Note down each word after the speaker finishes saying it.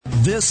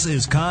This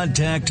is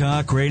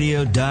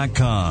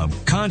ContactTalkRadio.com.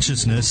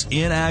 Consciousness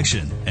in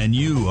action. And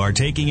you are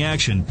taking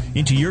action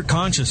into your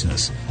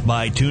consciousness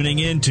by tuning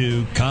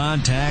into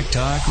Contact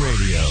Talk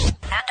Radio.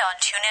 And on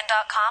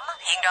TuneIn.com,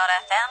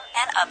 Hing.fm,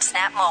 and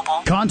UpSnap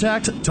Mobile.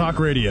 Contact Talk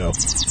Radio.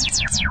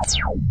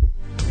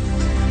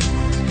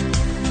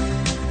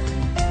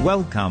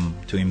 Welcome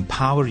to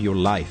Empower Your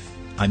Life.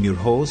 I'm your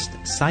host,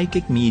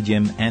 Psychic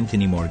Medium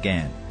Anthony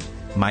Morgan.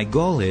 My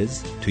goal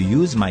is to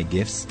use my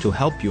gifts to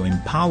help you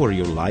empower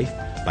your life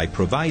by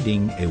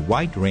providing a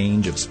wide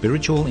range of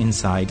spiritual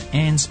insight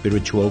and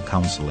spiritual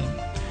counseling.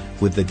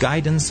 With the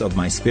guidance of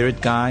my spirit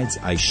guides,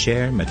 I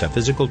share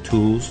metaphysical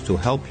tools to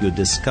help you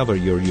discover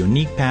your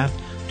unique path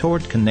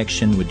toward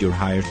connection with your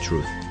higher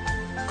truth.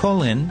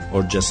 Call in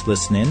or just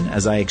listen in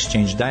as I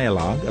exchange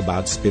dialogue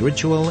about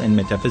spiritual and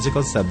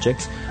metaphysical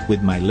subjects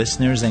with my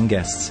listeners and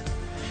guests.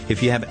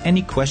 If you have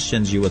any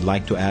questions you would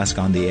like to ask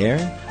on the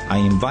air, I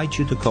invite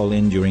you to call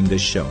in during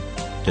this show.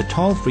 The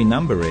toll-free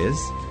number is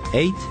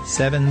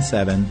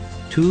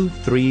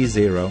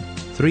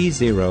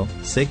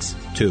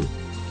 877-230-3062.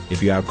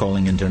 If you are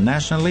calling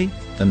internationally,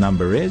 the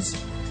number is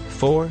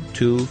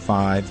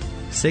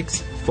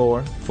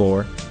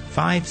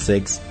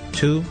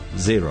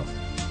 425-644-5620.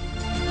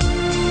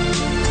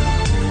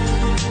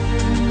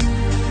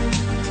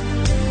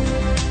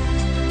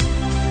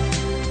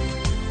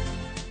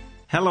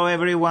 Hello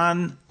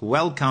everyone,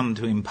 welcome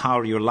to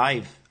Empower Your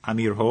Life. I'm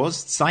your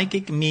host,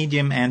 Psychic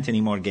Medium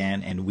Anthony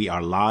Morgan, and we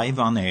are live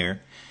on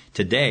air.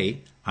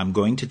 Today, I'm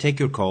going to take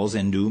your calls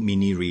and do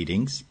mini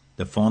readings.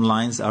 The phone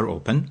lines are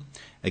open.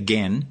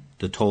 Again,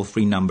 the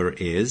toll-free number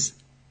is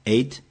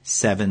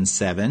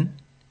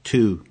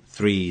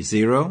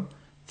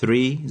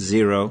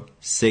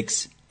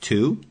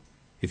 877-230-3062.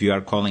 If you are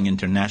calling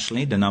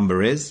internationally, the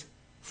number is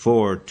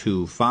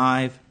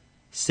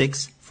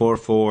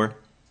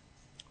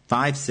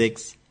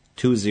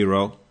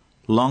 425-644-5620.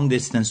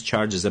 Long-distance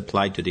charges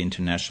apply to the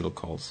international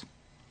calls.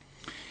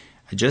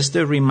 Just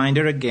a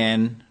reminder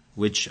again,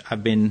 which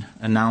I've been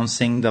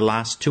announcing the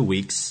last 2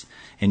 weeks,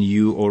 and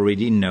you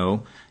already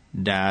know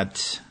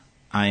that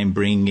I am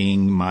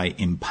bringing my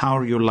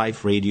Empower Your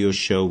Life radio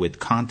show with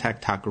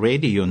Contact Talk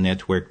Radio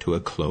Network to a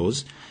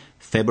close.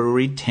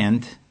 February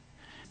 10th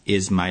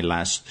is my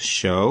last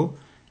show.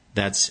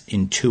 That's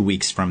in 2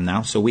 weeks from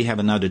now. So we have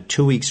another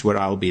 2 weeks where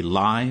I'll be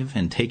live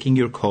and taking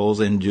your calls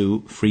and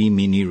do free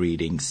mini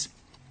readings.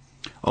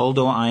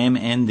 Although I am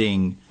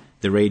ending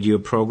the radio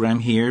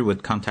program here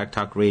with Contact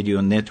Talk Radio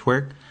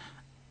Network,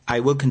 I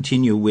will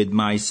continue with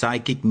my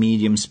psychic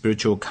medium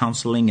spiritual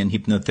counseling and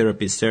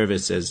hypnotherapy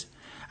services.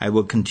 I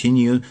will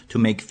continue to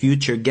make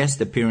future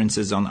guest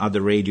appearances on other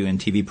radio and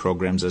TV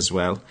programs as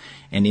well.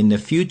 And in the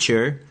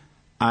future,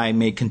 I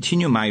may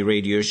continue my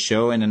radio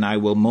show, and then I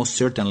will most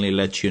certainly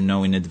let you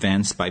know in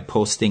advance by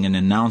posting an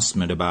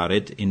announcement about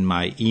it in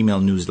my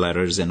email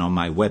newsletters and on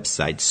my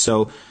website.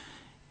 So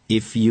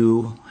if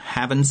you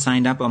haven't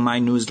signed up on my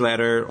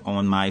newsletter,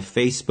 on my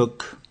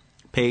Facebook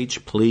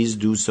page, please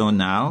do so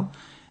now.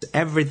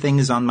 Everything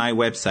is on my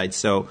website,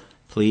 so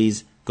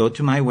please go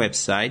to my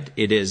website.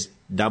 It is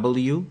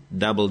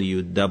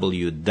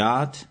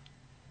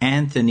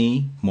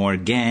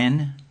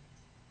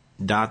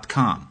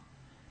www.anthonymorgan.com.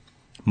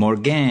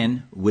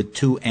 Morgan with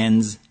 2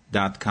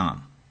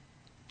 N's.com.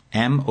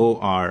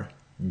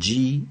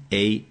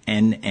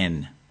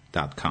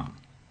 MORGANN.com.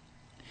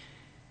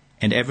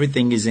 And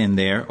everything is in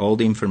there, all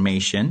the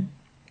information.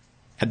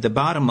 At the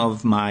bottom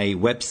of my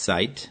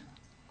website,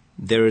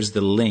 there is the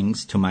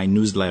links to my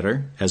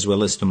newsletter, as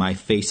well as to my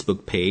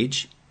Facebook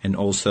page, and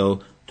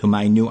also to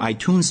my new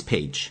iTunes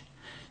page.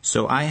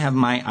 So I have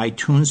my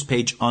iTunes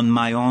page on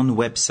my own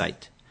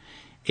website.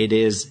 It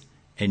is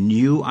a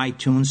new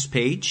iTunes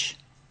page.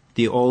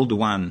 The old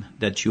one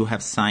that you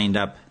have signed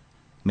up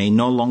may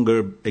no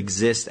longer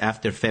exist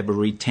after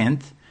February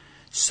 10th.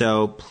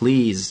 So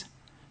please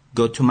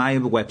go to my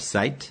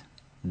website,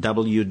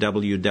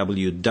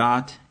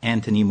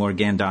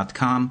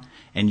 www.anthonymorgan.com,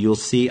 and you'll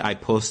see I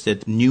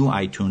posted new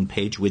iTunes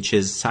page, which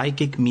is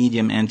Psychic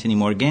Medium Anthony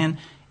Morgan.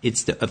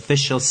 It's the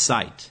official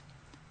site.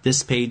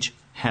 This page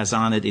has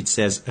on it, it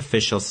says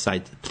official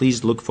site.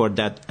 Please look for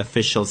that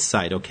official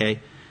site,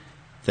 okay?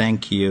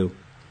 Thank you.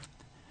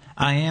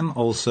 I am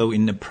also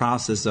in the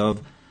process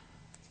of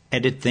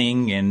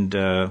editing and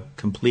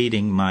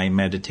completing my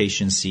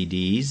meditation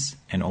CDs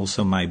and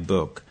also my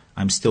book.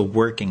 I'm still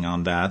working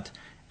on that.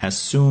 As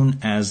soon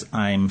as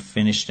I'm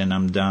finished and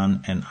I'm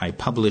done and I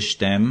publish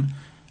them,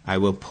 I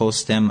will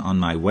post them on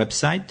my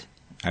website.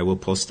 I will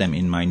post them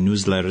in my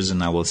newsletters,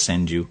 and I will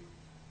send you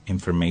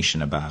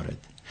information about it.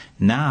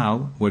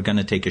 Now, we're going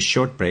to take a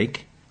short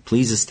break.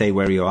 Please stay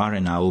where you are,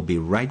 and I will be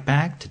right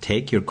back to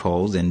take your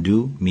calls and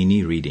do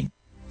mini reading.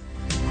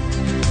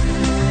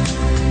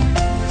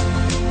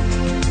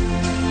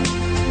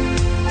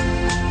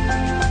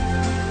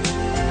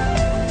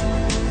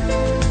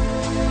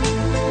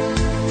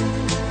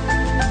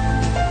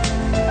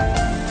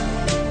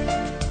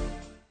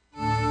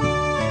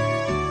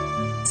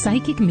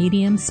 Psychic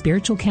medium,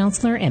 spiritual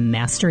counselor, and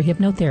master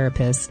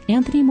hypnotherapist,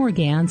 Anthony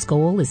Morgan's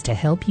goal is to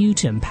help you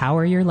to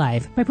empower your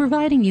life by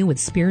providing you with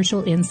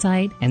spiritual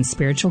insight and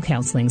spiritual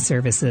counseling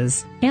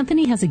services.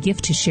 Anthony has a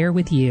gift to share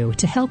with you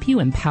to help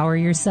you empower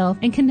yourself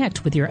and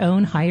connect with your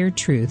own higher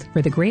truth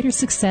for the greater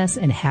success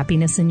and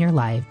happiness in your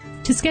life.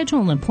 To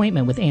schedule an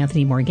appointment with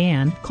Anthony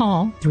Morgan,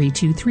 call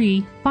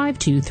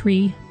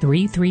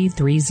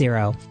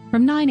 323-523-3330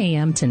 from 9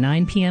 a.m. to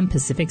 9 p.m.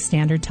 Pacific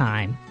Standard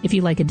Time. If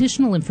you'd like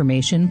additional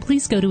information,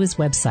 please go to his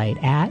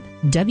website at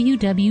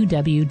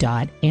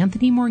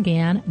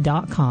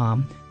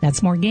www.anthonymorgan.com.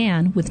 That's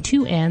Morgan with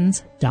 2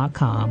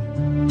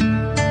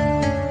 N's.com.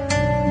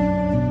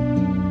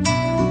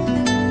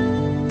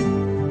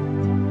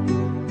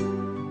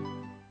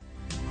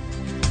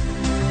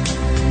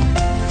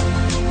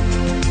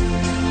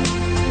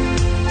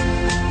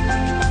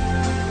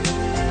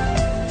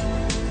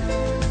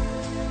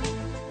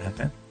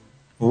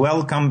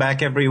 Welcome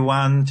back,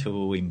 everyone,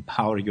 to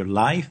Empower Your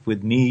Life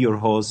with me, your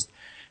host,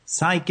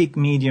 Psychic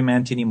Medium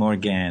Anthony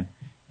Morgan.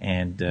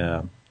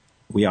 And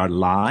we are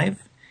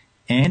live.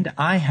 And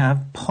I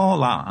have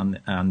Paula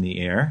on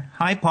the air.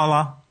 Hi,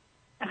 Paula.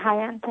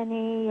 Hi,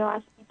 Anthony. You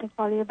asked me to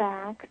call you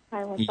back.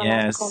 I was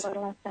yes.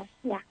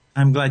 Yeah.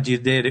 I'm glad you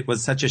did. It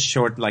was such a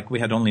short, we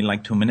had only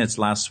 2 minutes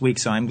last week.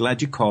 So I'm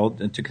glad you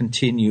called to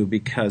continue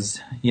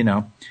because,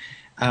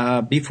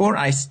 before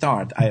I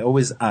start, I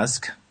always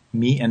ask,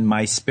 me and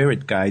my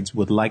spirit guides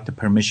would like the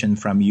permission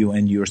from you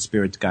and your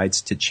spirit guides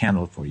to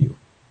channel for you.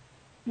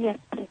 Yes,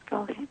 please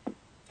go ahead.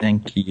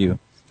 Thank you.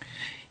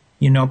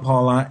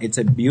 Paula, it's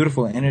a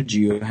beautiful energy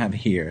you have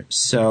here.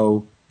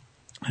 So,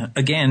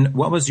 again,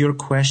 what was your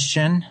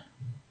question?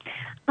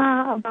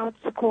 About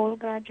school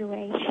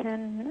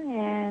graduation,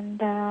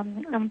 and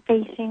I'm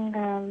facing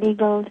a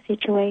legal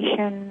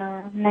situation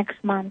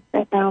next month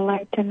that I'd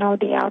like to know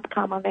the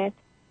outcome of it.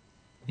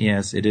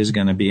 Yes, it is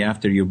going to be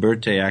after your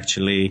birthday,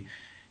 actually.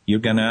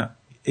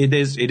 It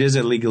is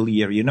a legal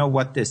year. You know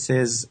what this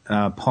is,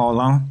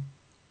 Paula?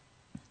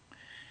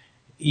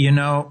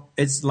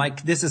 It's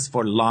this is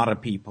for a lot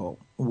of people.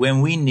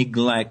 When we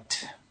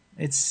neglect,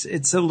 it's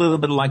a little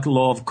bit like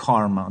law of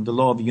karma, the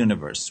law of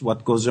universe.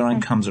 What goes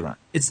around comes around.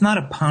 It's not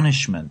a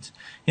punishment.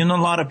 A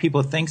lot of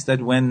people think that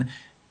when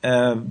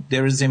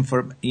there is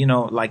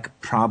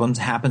problems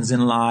happens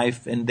in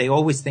life, and they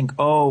always think,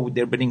 oh,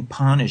 they're being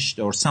punished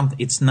or something.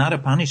 It's not a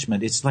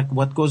punishment. It's like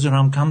what goes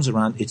around comes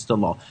around. It's the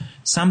law.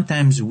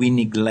 Sometimes we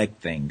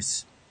neglect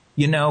things.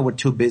 We're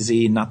too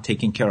busy not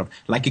taking care of.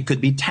 It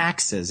could be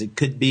taxes. It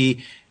could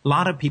be a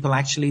lot of people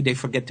actually, they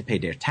forget to pay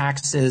their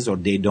taxes or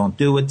they don't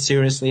do it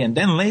seriously. And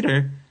then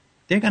later,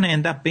 they're going to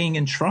end up being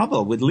in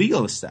trouble with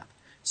legal stuff.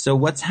 So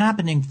what's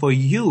happening for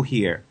you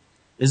here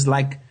is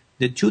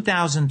the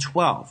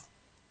 2012.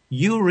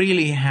 You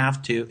really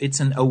have to, it's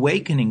an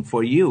awakening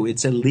for you.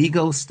 It's a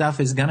legal stuff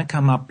is going to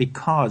come up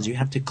because you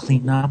have to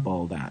clean up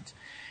all that.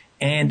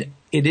 And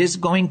it is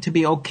going to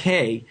be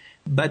okay,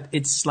 but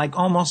it's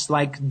almost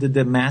like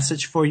the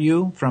message for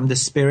you from the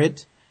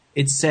spirit.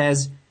 It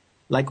says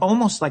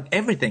almost like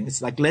everything.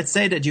 It's let's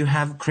say that you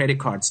have credit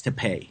cards to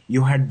pay.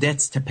 You have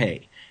debts to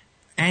pay.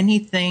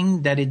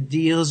 Anything that it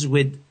deals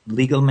with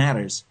legal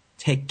matters,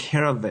 take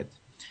care of it.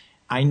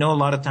 I know a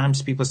lot of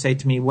times people say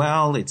to me,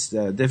 well, it's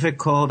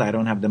difficult. I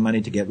don't have the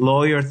money to get a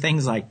lawyer,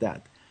 things like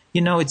that.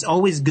 It's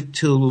always good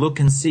to look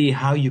and see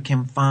how you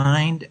can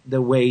find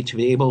the way to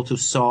be able to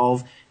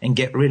solve and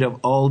get rid of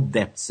all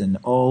debts and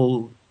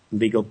all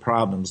legal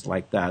problems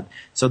like that.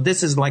 So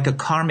this is like a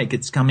karmic.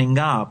 It's coming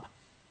up.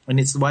 And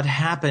it's what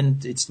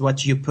happened. It's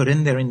what you put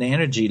in there in the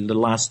energy the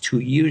last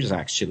 2 years,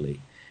 actually.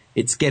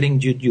 It's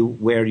getting you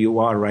where you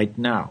are right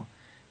now.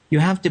 You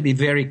have to be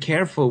very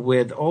careful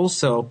with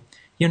also...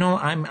 you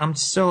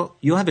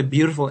have a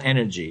beautiful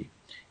energy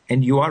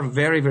and you are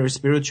very, very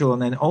spiritual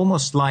and then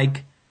almost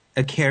like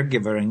a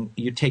caregiver and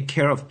you take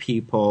care of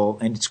people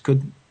and it's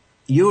good.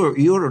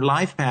 Your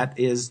life path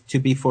is to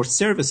be for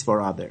service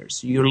for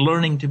others. You're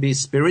learning to be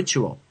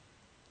spiritual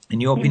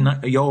and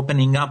you're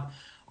opening up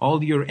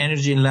all your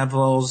energy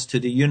levels to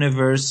the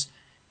universe.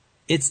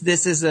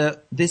 This is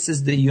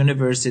the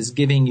universe is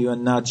giving you a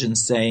nudge and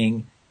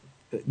saying,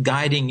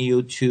 guiding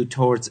you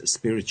towards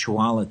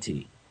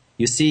spirituality.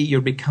 You see, you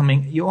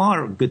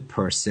are a good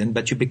person,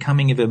 but you're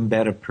becoming an even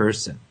better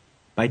person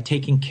by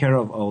taking care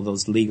of all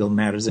those legal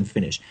matters and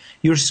finish.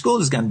 Your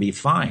school is going to be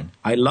fine.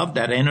 I love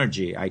that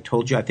energy. I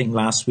told you, I think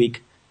last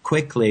week,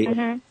 quickly,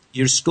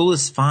 your school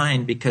is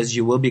fine because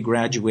you will be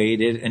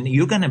graduated and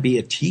you're going to be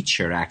a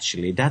teacher,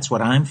 actually. That's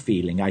what I'm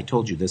feeling. I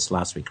told you this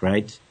last week,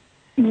 right?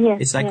 Yes.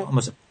 It's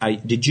almost,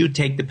 did you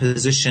take the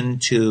position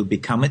to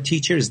become a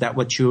teacher? Is that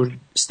what you're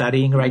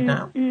studying right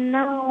now?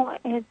 No,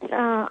 it's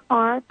an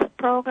art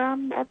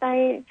program that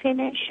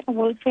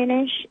will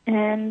finish,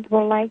 and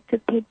would like to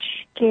teach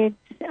kids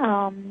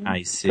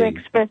I see. to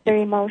express their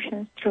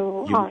emotions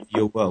through art.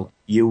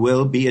 You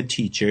will be a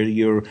teacher.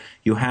 You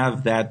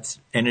have that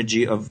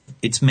energy of,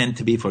 it's meant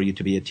to be for you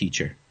to be a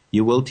teacher.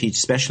 You will teach,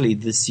 especially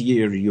this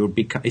year.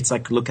 It's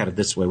look at it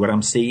this way. What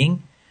I'm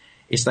seeing,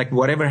 It's like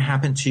whatever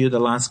happened to you the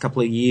last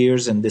couple of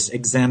years and this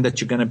exam that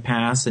you're going to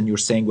pass and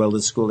you're saying, well,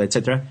 the school,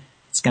 etc.,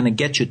 it's going to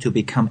get you to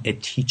become a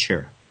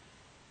teacher.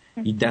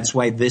 Mm-hmm. That's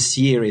why this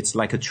year it's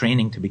like a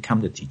training to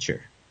become the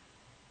teacher.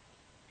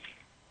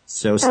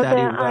 So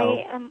study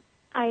well.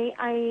 My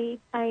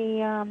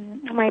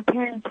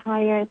parents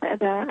hired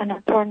an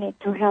attorney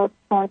to help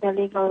for the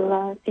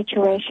legal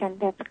situation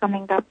that's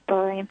coming up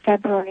in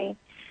February.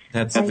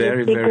 That's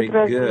very, very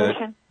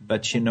good.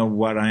 But you know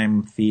what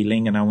I'm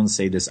feeling, and I want to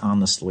say this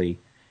honestly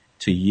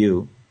to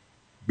you.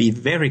 Be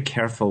very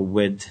careful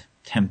with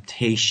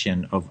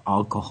temptation of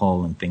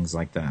alcohol and things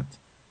like that.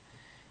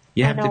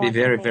 You have to be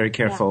very, very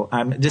careful.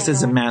 Yeah. This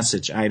is a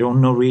message. I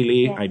don't know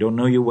really. Yeah. I don't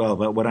know you well,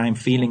 but what I'm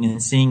feeling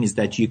and seeing is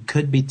that you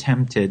could be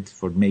tempted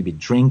for maybe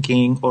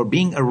drinking or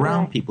being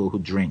around people who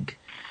drink.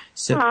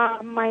 So,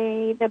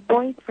 the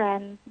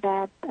boyfriend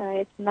that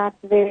is not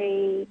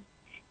very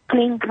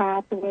clean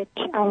cut, which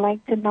I'd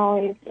like to know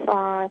if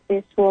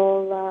this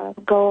will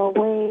go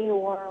away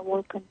or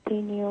will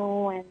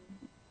continue, and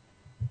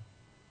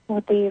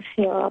what do you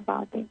feel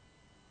about it?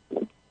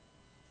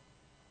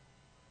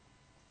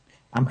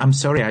 I'm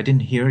sorry, I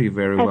didn't hear you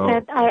very well. I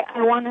said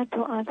I wanted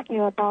to ask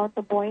you about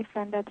the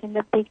boyfriend that's in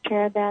the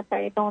picture that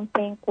I don't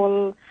think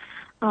will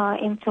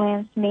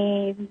influence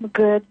me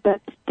good,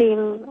 but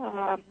still,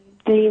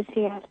 do you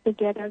see us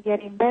together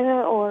getting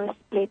better or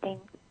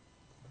splitting?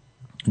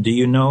 Do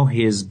you know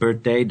his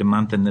birthday, the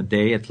month and the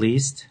day at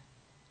least?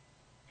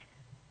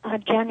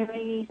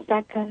 January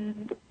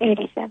 2nd,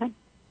 87.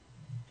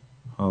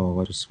 Oh,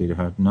 what a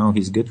sweetheart. No,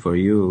 he's good for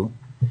you.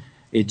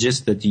 It's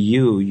just that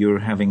you're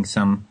having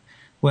some...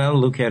 Well,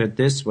 look at it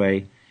this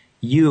way.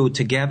 You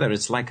together,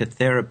 it's like a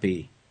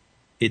therapy.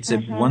 It's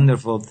a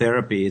wonderful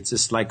therapy. It's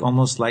just like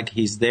almost like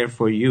he's there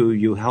for you.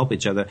 You help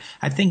each other.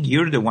 I think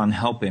you're the one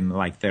help him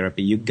like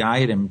therapy. You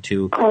guide him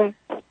to...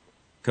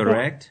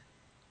 Correct?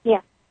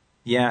 Yeah.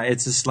 Yeah,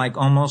 it's just like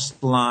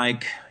almost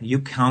like you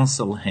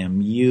counsel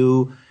him.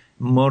 You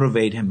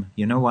motivate him.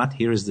 You know what?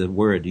 Here is the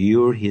word.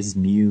 You're his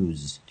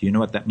muse. Do you know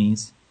what that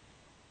means?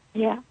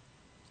 Yeah.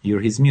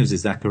 You're his muse.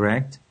 Is that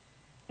correct?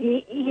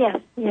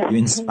 Yes. You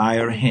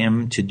inspire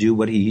him to do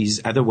what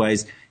he's.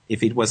 Otherwise,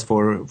 if it was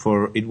for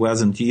it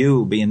wasn't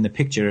you be in the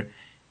picture,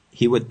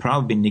 he would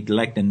probably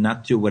neglect and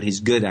not do what he's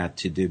good at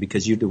to do,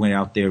 because you're the one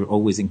out there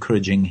always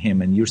encouraging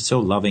him, and you're so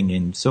loving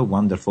and so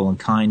wonderful and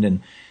kind and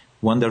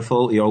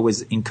wonderful. You're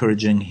always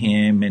encouraging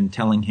him and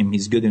telling him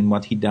he's good in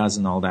what he does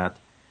and all that.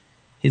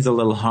 He's a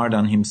little hard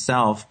on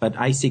himself, but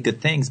I see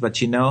good things. But,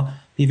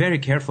 be very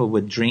careful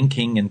with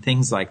drinking and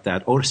things like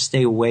that, or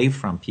stay away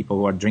from people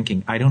who are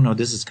drinking. I don't know.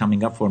 This is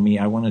coming up for me.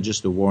 I want to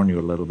just warn you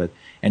a little bit.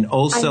 And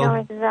also... I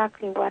know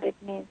exactly what it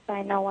means.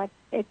 I know what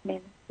it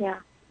means. Yeah.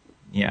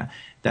 Yeah.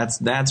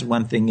 That's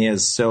one thing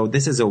is. So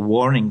this is a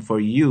warning for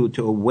you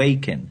to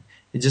awaken.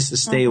 Just to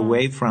stay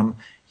away from,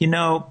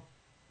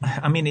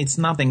 it's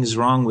nothing's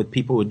wrong with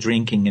people with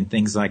drinking and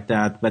things like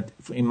that. But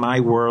in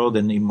my world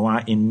and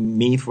in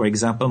me, for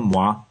example,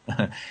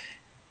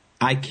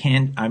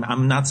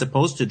 I'm not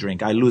supposed to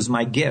drink. I lose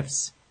my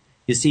gifts.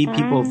 You see,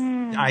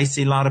 I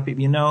see a lot of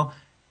people,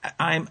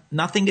 I'm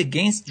nothing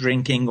against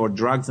drinking or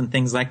drugs and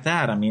things like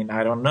that. I mean,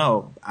 I don't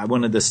know. I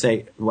wanted to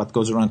say what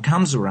goes around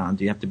comes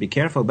around. You have to be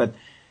careful. But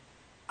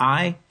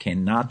I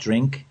cannot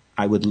drink.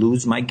 I would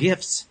lose my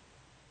gifts.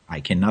 I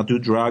cannot do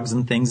drugs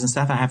and things and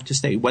stuff. I have to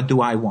say, what do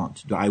I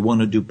want? Do I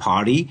want to do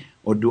party,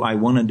 or do I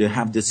want to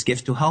have this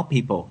gift to help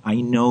people?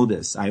 I know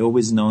this. I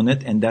always known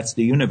it. And that's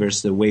the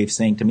universe, the way of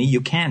saying to me, you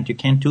can't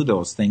do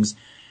those things.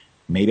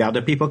 Maybe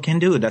other people can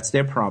do it. That's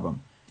their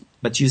problem.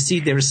 But you see,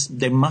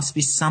 there must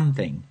be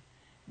something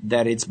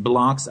that it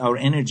blocks our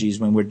energies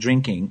when we're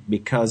drinking,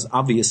 because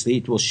obviously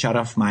it will shut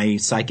off my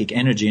psychic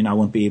energy and I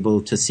won't be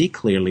able to see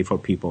clearly for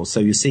people. So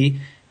you see,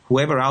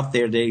 whoever out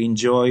there, they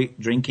enjoy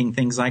drinking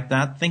things like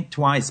that, think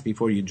twice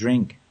before you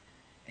drink.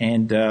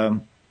 And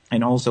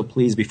also,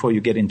 please, before you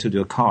get into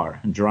the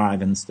car and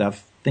drive and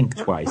stuff, think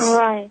twice.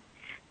 Right.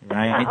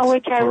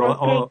 Which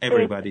for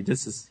everybody.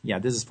 This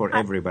is for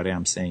everybody,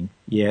 I'm saying.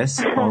 Yes,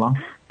 Paula?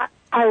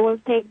 I will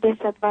take this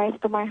advice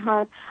to my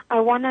heart. I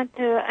wanted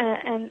to,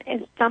 and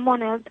is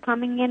someone else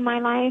coming in my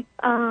life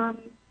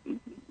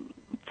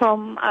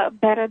from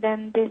better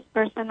than this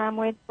person I'm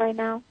with right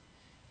now?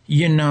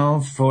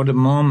 For the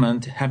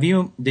moment,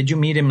 did you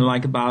meet him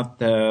like about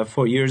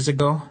 4 years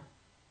ago?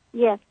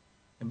 Yes.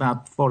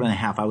 About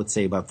 4.5, I would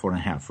say about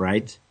 4.5,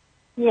 right?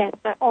 Yes,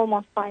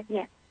 almost 5,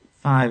 yes.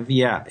 5,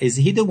 yeah. Is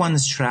he the one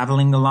that's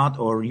traveling a lot,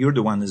 or you're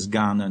the one that's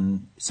gone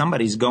and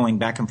somebody's going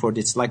back and forth?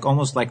 It's like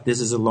almost like this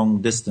is a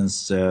long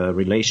distance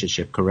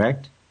relationship,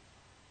 correct?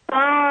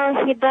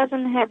 He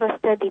doesn't have a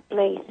steady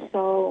place,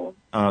 so...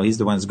 Oh, he's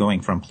the one that's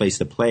going from place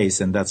to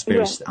place, and that's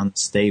very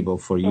unstable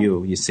for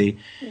you, you see.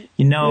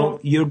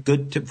 You're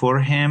good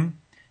for him.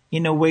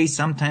 In a way,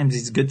 sometimes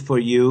it's good for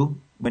you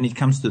when it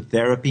comes to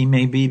therapy,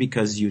 maybe,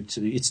 because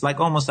it's like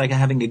almost like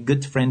having a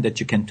good friend that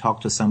you can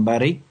talk to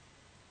somebody.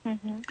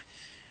 Mm-hmm.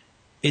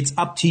 It's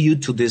up to you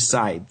to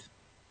decide.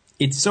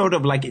 it's sort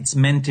of like it's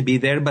meant to be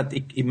there, but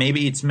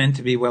maybe it's meant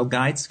to be, well,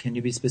 guides, can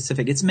you be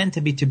specific? It's meant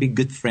to be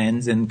good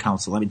friends and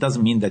counsel. I mean, it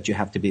doesn't mean that you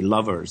have to be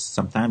lovers.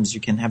 Sometimes you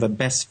can have a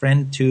best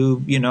friend to,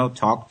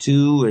 talk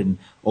to and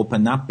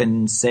open up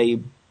and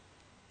say,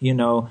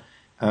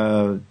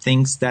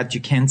 things that you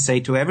can't say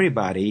to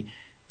everybody.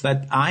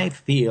 But I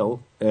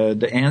feel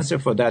the answer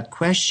for that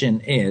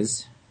question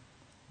is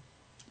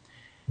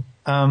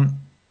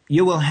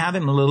you will have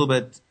him a little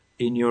bit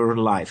in your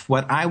life.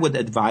 What I would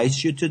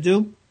advise you to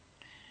do,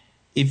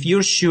 if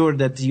you're sure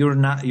that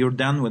you're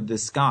done with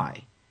this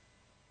guy,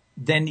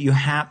 then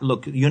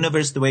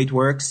universe, the way it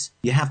works,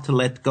 you have to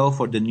let go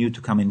for the new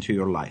to come into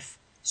your life.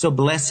 So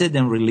bless it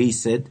and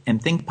release it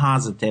and think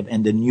positive,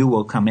 and the new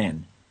will come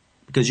in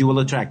because you will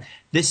attract.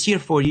 This year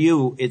for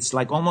you, it's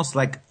like almost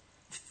like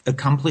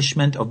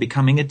accomplishment of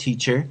becoming a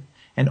teacher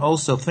and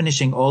also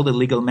finishing all the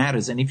legal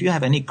matters. And if you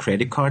have any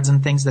credit cards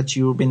and things that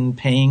you've been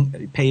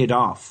paying, pay it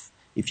off.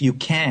 If you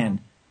can,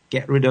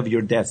 get rid of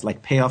your debts,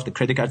 like pay off the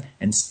credit card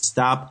and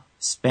stop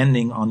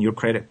spending on your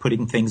credit,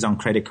 putting things on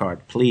credit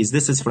card. Please,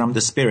 this is from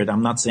the Spirit.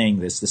 I'm not saying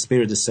this. The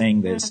Spirit is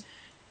saying this.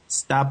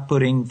 Stop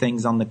putting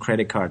things on the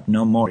credit card.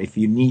 No more. If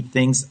you need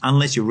things,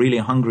 unless you're really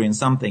hungry in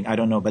something, I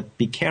don't know, but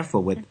be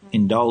careful with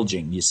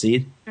indulging. You see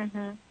it?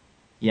 Mm-hmm.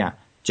 Yeah.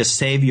 Just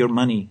save your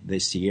money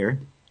this year,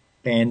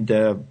 and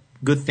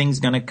good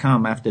things going to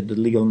come after the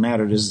legal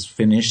matter is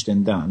finished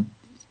and done.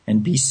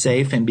 And be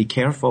safe and be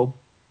careful.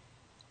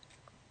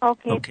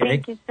 Okay,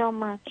 thank you so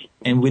much.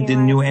 And with the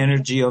new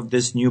energy of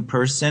this new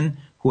person,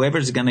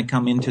 whoever's going to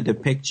come into the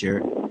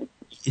picture,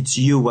 it's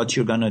you, what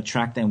you're going to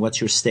attract and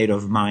what your state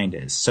of mind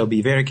is. So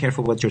be very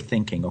careful what you're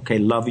thinking, okay?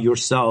 Love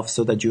yourself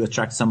so that you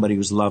attract somebody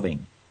who's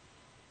loving.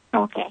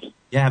 Okay.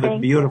 You have a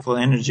beautiful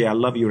energy. I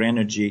love your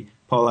energy.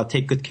 Paula,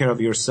 take good care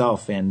of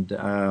yourself, and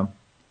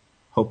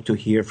hope to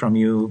hear from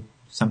you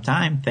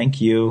sometime. Thank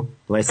you.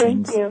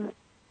 Blessings. Thank you.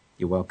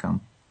 You're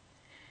welcome.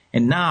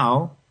 And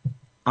now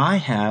I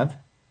have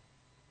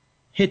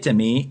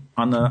Hitami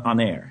on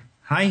air.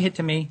 Hi,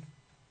 Hitami.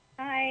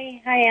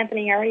 Hi,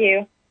 Anthony. How are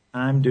you?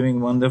 I'm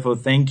doing wonderful.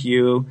 Thank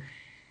you.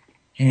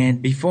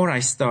 And before I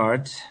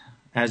start,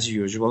 as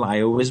usual,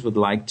 I always would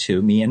like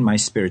to, me and my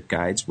spirit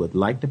guides would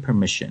like the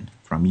permission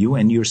from you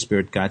and your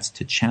spirit guides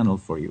to channel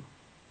for you.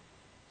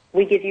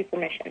 We give you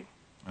permission.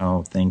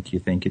 Oh, thank you,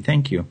 thank you,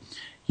 thank you.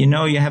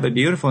 You have a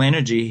beautiful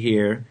energy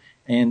here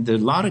and a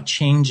lot of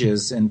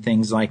changes and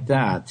things like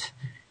that.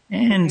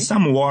 And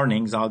some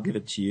warnings, I'll give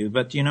it to you.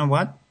 But you know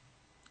what?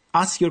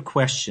 Ask your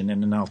question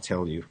and then I'll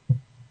tell you.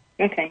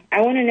 Okay.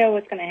 I want to know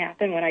what's going to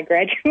happen when I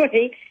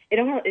graduate.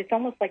 It's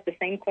almost like the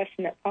same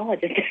question that Paula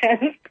just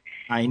asked.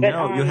 I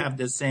know. You have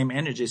the same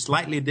energy.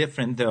 Slightly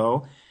different,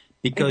 though,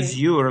 because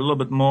you are a little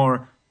bit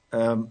more,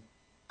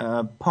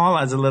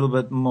 Paula's a little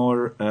bit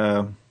more,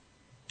 not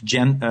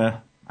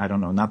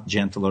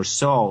gentle or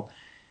soul.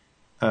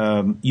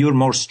 You're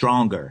more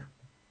stronger.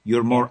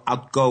 You're more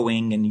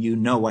outgoing and you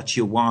know what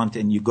you want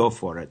and you go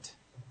for it.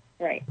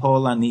 Right.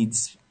 Paula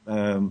leads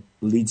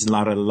a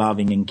lot of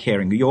loving and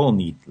caring. We all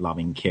need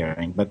loving and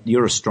caring, but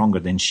you're stronger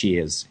than she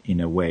is in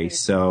a way.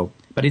 So,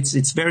 but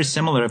it's very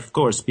similar, of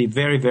course. Be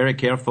very, very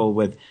careful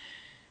with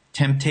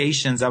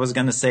temptations. I was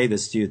going to say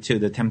this to you too,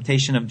 the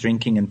temptation of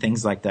drinking and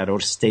things like that, or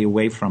stay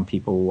away from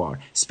people who are,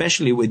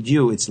 especially with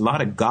you, it's a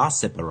lot of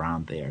gossip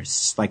around there.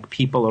 It's like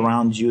people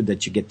around you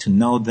that you get to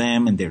know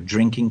them and they're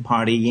drinking,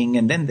 partying,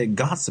 and then they're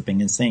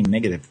gossiping and saying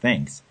negative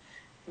things.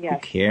 Yes. Who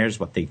cares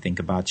what they think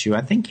about you?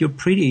 I think you're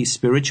pretty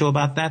spiritual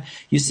about that.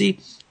 You see,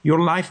 your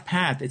life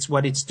path, it's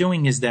what it's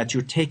doing is that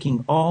you're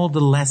taking all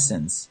the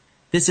lessons.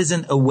 This is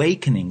an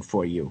awakening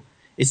for you.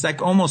 It's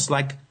like almost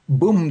like,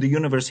 boom, the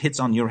universe hits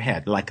on your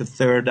head, like a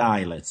third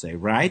eye, let's say,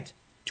 right?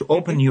 To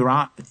open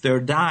your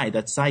third eye,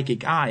 that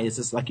psychic eye, is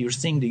just like you're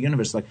seeing the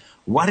universe like,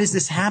 what is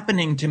this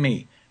happening to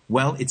me?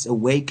 Well, it's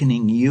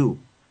awakening you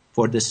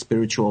for the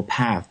spiritual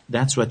path.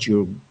 That's what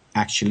your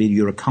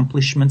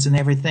accomplishments and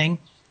everything.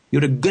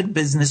 You're a good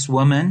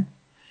businesswoman.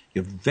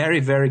 You're very,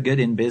 very good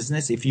in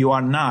business. If you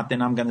are not,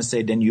 then I'm going to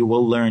say then you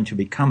will learn to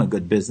become a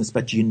good business,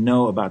 but you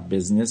know about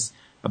business,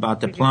 about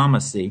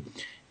diplomacy.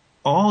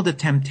 All the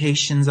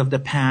temptations of the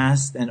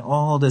past and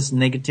all this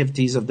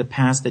negativities of the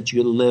past that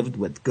you lived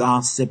with,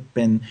 gossip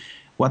and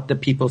what the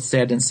people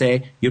said and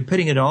say, you're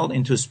putting it all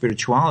into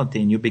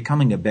spirituality and you're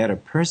becoming a better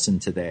person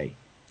today.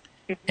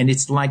 And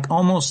it's like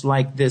almost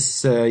like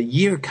this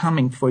year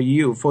coming for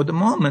you. For the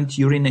moment,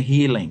 you're in a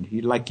healing.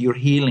 You're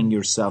healing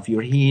yourself.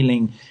 You're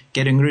healing,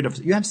 getting rid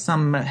of. You have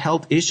some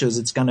health issues.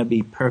 It's going to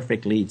be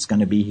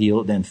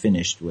healed and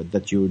finished with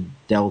that you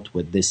dealt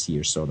with this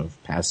year, sort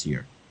of past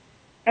year.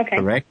 Okay.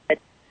 Correct?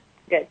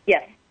 Good.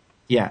 Yes.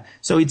 Yeah.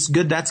 So it's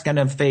good. That's going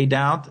to fade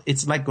out.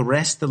 It's like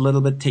rest a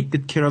little bit. Take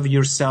good care of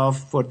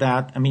yourself for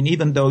that. I mean,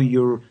 even though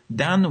you're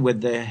done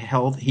with the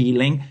health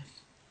healing,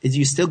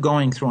 you're still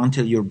going through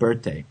until your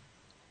birthday.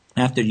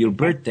 After your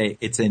birthday,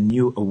 it's a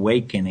new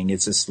awakening.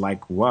 It's just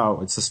like, wow,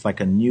 it's just like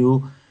a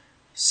new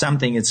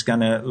something. It's going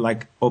to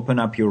like open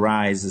up your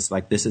eyes. It's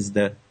like this is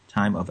the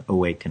time of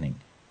awakening.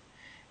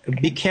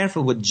 be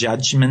careful with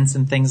judgments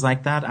and things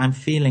like that. I'm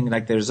feeling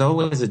like there's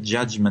always a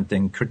judgment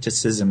and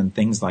criticism and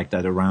things like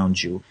that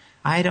around you.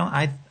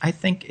 I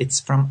think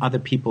it's from other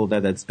people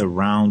that's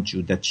around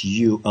you that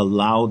you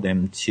allow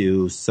them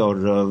to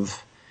sort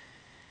of,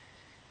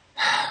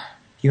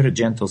 you're a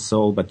gentle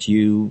soul, but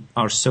you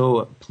are so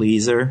a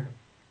pleaser,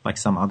 like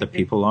some other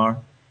people are.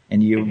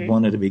 And you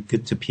wanted to be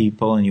good to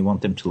people and you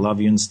want them to love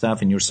you and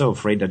stuff. And you're so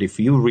afraid that if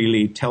you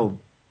really tell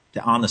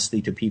the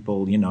honesty to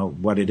people, you know,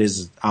 what it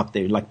is out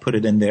there, like put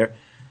it in there,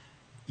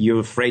 you're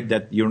afraid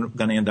that you're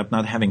going to end up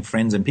not having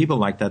friends and people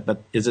like that.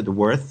 But is it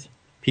worth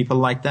people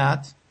like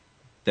that?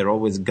 They're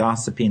always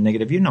gossipy and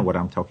negative. You know what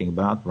I'm talking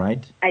about,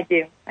 right? I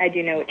do. I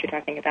do know what you're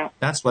talking about.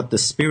 That's what the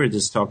Spirit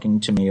is talking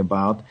to me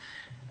about.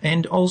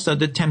 And also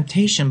the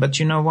temptation. But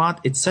you know what?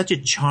 It's such a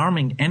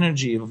charming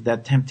energy of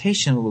that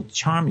temptation will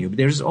charm you. But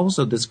there's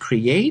also this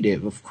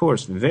creative, of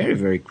course, very,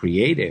 very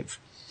creative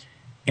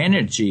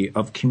energy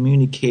of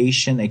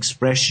communication,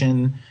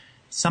 expression,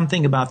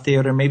 something about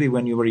theater. Maybe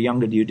when you were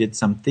younger, you did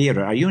some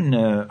theater. Are you in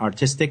the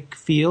artistic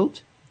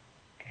field?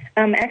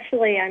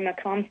 Actually, I'm a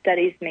comm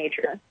studies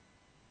major.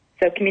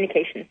 So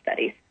communication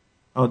studies.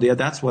 Oh, yeah,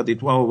 that's what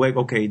it, well, wait,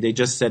 okay, they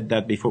just said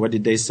that before. What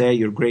did they say?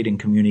 You're great in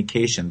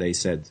communication, they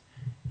said.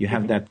 You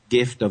have that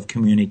gift of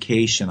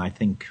communication. I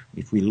think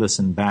if we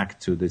listen back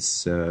to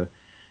this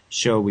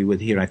show, we would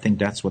hear, I think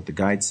that's what the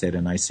guide said,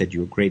 and I said,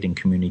 you're great in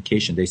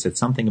communication. They said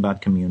something about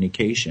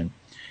communication,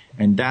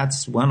 and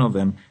that's one of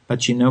them.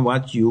 But you know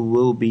what? You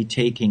will be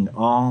taking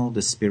all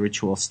the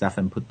spiritual stuff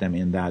and put them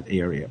in that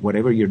area.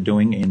 Whatever you're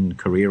doing in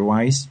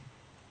career-wise.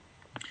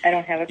 I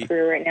don't have a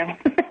career right now.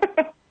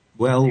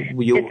 Well,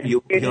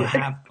 you'll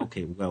have,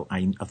 okay, well,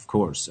 of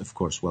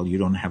course. Well, you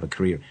don't have a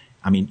career.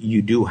 I mean,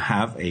 you do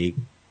have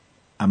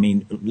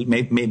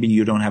maybe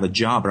you don't have a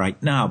job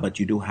right now, but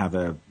you do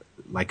have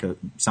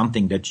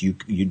something that you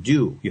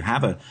do. You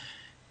have a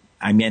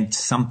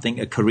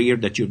career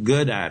that you're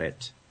good at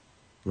it,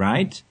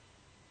 right?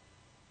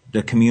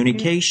 The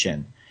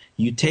communication.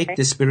 You take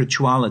the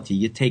spirituality,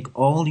 you take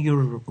all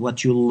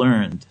what you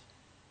learned,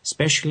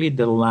 especially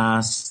the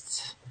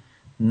last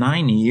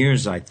 9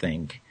 years, I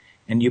think,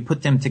 and you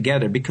put them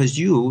together because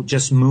you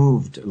just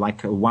moved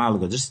like a while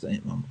ago, just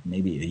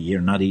maybe a year,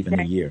 not even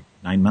a year,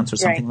 9 months or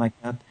something like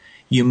that.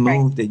 You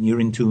moved and you're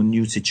into a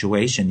new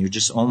situation. You're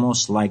just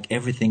almost like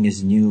everything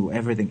is new.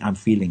 Everything. I'm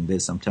feeling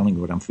this. I'm telling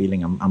you what I'm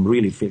feeling. I'm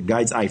really feeling.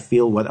 Guys, I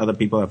feel what other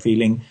people are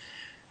feeling.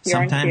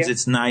 Sometimes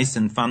it's nice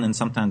and fun and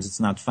sometimes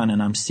it's not fun.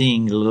 And I'm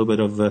seeing a little bit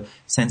of a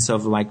sense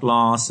of like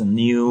loss and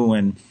new.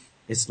 And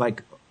it's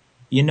like,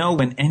 you know,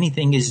 when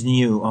anything is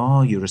new,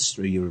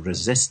 you're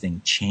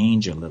resisting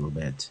change a little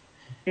bit.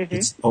 Mm-hmm.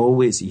 It's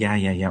always,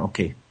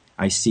 okay.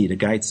 I see. The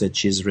guide said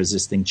she's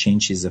resisting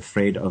change. She's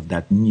afraid of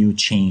that new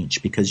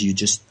change because you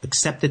just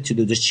accepted to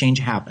do this change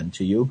happen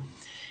to you.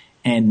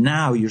 And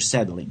now you're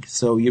settling.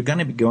 So you're going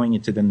to be going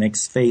into the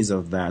next phase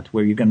of that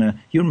where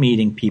you're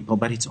meeting people,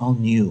 but it's all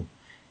new.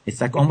 It's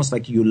like almost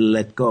like you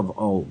let go of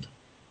old.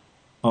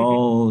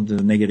 All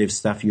the negative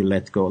stuff you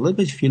let go. A little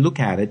bit, if you look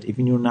at it, if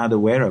you're not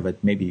aware of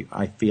it, maybe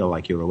I feel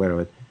like you're aware of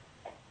it.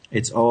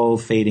 It's all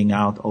fading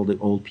out, all the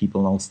old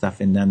people, old stuff.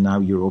 And then now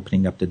you're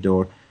opening up the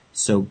door.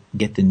 So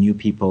get the new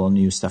people,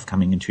 new stuff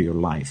coming into your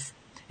life.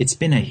 It's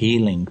been a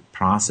healing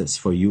process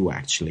for you,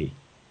 actually.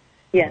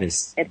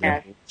 Yes, it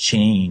has.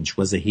 Change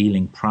was a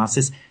healing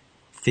process,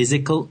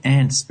 physical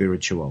and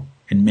spiritual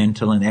and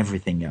mental and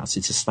everything else.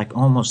 It's just like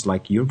almost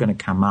like you're going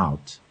to come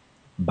out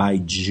by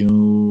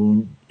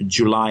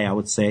July, I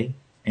would say,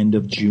 end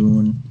of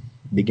June,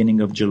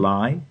 beginning of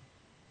July.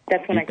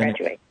 That's when I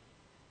graduate.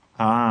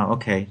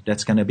 Okay.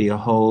 That's going to be a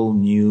whole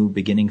new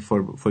beginning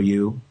for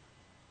you.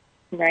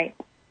 Right.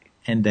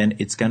 And then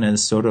it's going to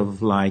sort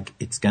of like,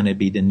 it's going to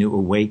be the new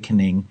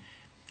awakening.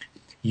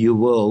 You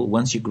will,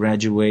 once you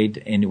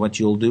graduate, and what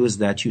you'll do is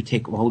that you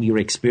take all your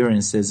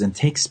experiences and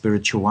take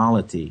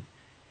spirituality.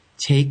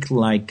 Take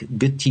like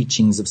good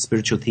teachings of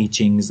spiritual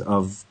teachings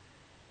of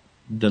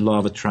the law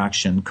of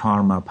attraction,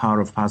 karma,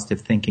 power of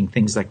positive thinking,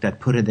 things like that.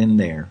 Put it in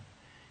there.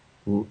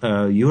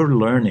 You're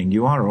learning.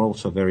 You are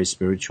also very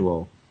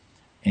spiritual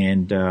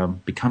and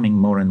becoming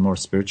more and more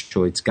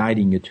spiritual. It's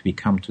guiding you to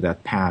become to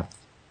that path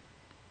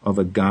of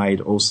a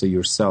guide also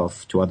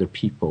yourself to other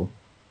people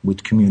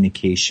with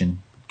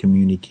communication,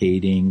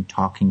 communicating,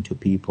 talking to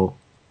people.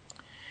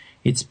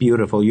 It's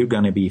beautiful. You're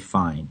going to be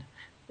fine.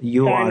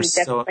 I'm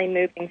definitely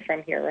moving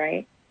from here,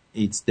 right?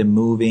 It's the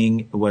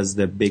moving was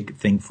the big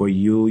thing for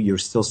you. You're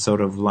still sort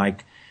of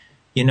like,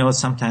 you know,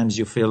 sometimes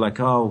you feel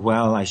like, oh,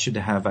 well, I should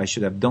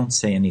have. Don't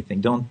say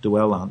anything. Don't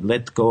dwell on.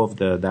 Let go of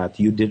that.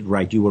 You did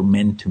right. You were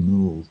meant to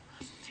move.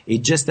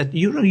 It's just that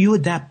you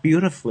adapt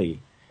beautifully.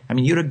 I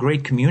mean, you're a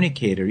great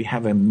communicator. You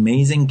have an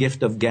amazing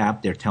gift of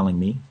gap, they're telling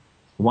me.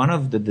 One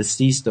of the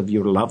deceased of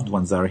your loved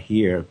ones are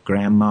here,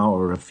 grandma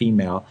or a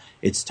female.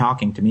 It's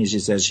talking to me. She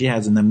says she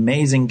has an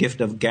amazing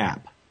gift of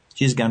gap.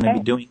 She's going to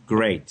be doing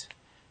great.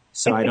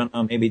 So I don't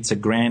know, maybe it's a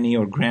granny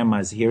or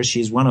grandma's here.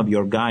 She's one of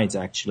your guides,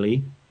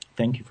 actually.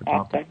 Thank you for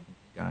talking to me,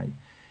 guide.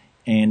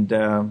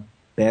 And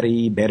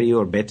Betty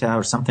or Beta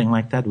or something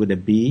like that with a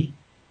B.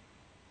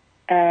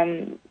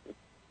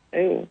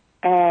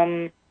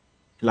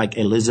 Like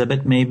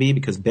Elizabeth, maybe,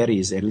 because Betty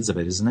is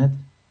Elizabeth, isn't it?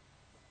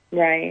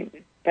 Right,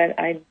 but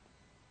I'm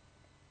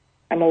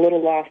a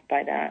little lost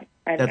by that.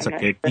 That's I'm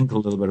okay. not sure. Think a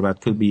little bit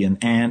about, could be an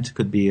aunt,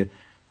 could be,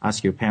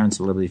 ask your parents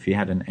a little bit if you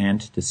had an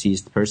aunt,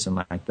 deceased person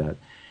like that.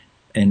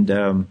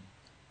 And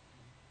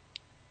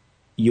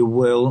you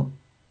will,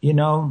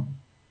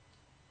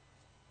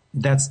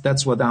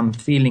 that's what I'm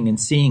feeling and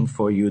seeing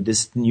for you,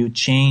 this new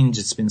change.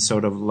 It's been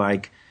sort of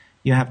like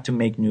you have to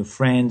make new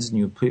friends,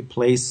 new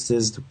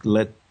places to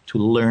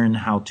learn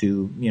how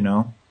to,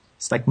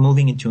 it's like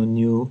moving into a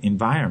new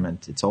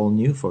environment. It's all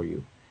new for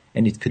you.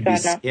 And it could be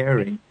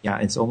scary. Yeah,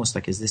 it's almost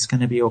like, is this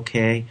going to be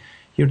okay?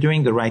 You're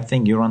doing the right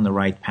thing. You're on the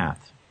right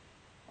path.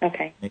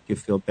 Okay. Make you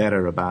feel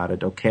better about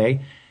it,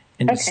 okay?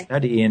 And you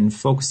study and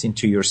focus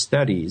into your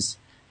studies.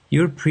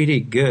 You're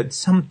pretty good.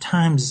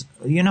 Sometimes,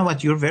 you know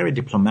what, you're very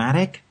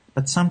diplomatic,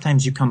 but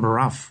sometimes you come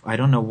rough. I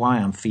don't know why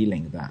I'm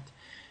feeling that.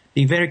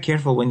 Be very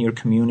careful when you're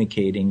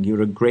communicating.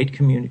 You're a great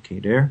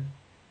communicator.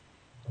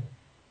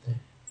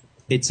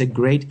 It's a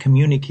great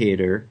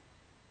communicator,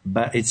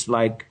 but it's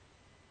like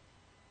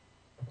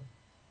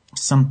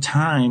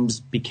sometimes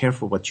be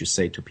careful what you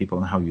say to people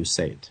and how you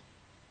say it.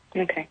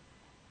 Okay.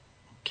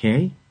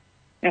 Okay?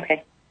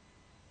 Okay.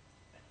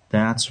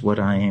 That's what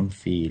I am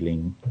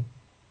feeling.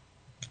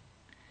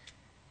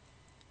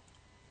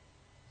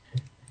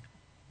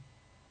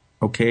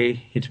 Okay,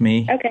 hit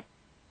me. Okay.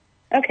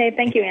 Okay,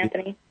 thank you,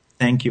 Anthony.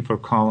 Thank you for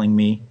calling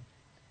me.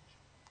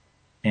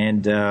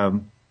 And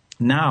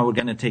now we're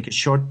going to take a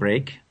short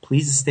break.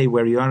 Please stay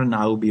where you are, and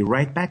I will be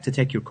right back to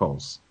take your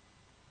calls.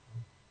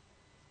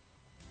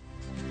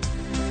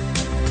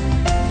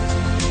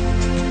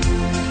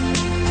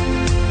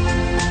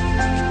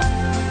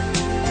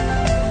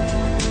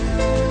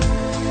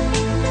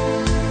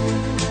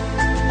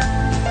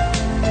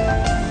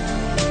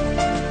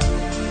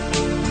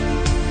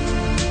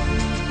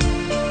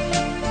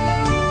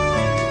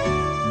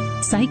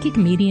 Psychic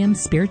medium,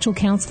 spiritual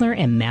counselor,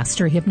 and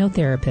master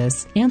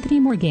hypnotherapist, Anthony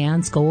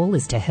Morgan's goal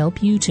is to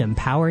help you to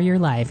empower your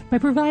life by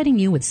providing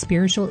you with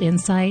spiritual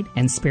insight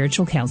and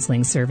spiritual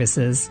counseling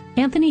services.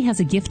 Anthony has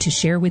a gift to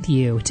share with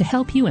you to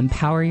help you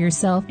empower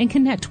yourself and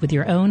connect with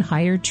your own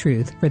higher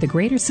truth for the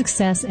greater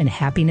success and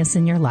happiness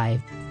in your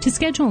life. To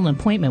schedule an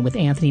appointment with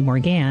Anthony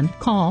Morgan,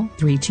 call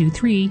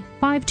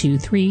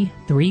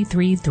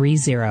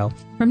 323-523-3330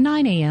 from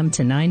 9 a.m.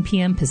 to 9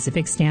 p.m.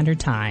 Pacific Standard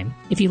Time.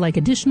 If you'd like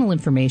additional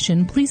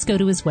information, please go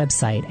to his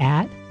website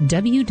at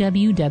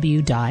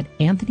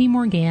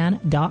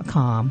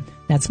www.anthonymorgan.com.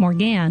 That's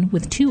Morgan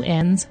with 2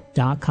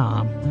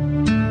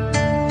 N's.com.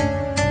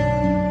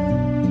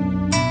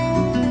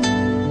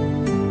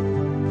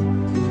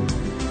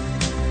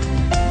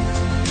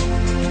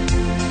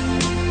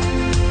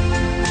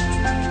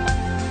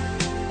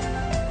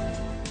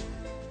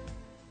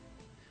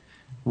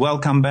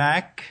 Welcome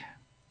back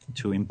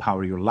to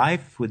Empower Your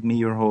Life with me,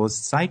 your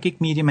host, Psychic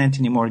Medium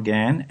Anthony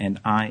Morgan, and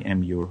I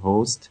am your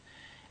host,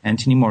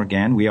 Anthony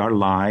Morgan. We are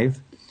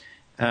live.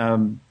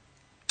 I'm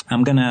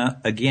going to,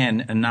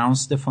 again,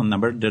 announce the phone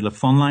number. The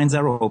phone lines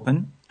are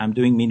open. I'm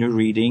doing medium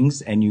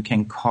readings, and you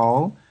can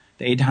call.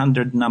 The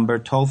 800 number,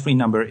 toll-free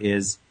number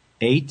is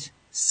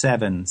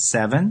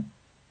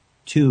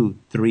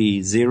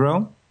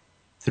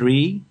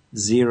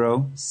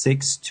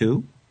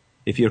 877-230-3062.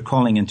 If you're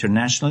calling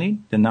internationally,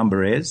 the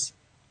number is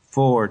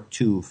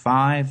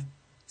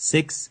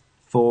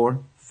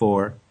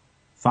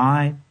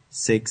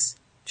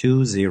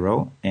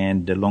 425-644-5620,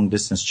 and the long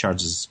distance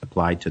charges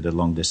apply to the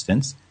long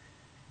distance.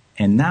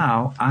 And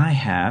now I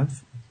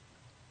have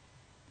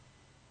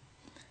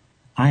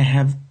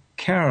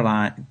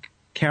Carolyn.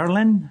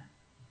 Carolyn?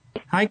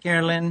 Hi,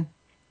 Carolyn.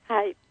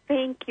 Hi,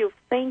 thank you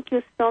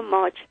so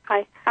much.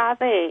 I have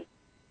the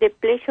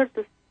pleasure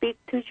to speak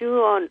to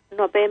you on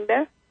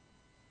November.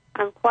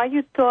 And what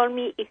you told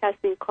me, it has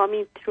been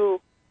coming true.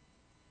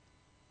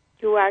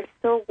 You are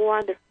so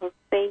wonderful.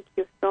 Thank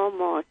you so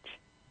much.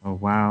 Oh,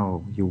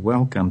 wow. You're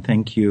welcome.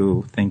 Thank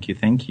you.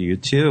 You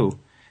too.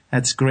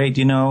 That's great.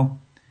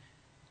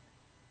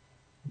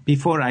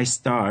 Before I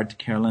start,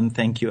 Carolyn,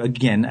 thank you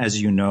again.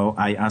 As you know,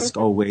 I ask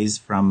always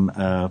from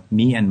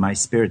me and my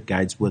spirit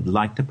guides would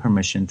like the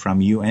permission from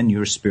you and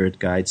your spirit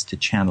guides to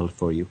channel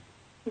for you.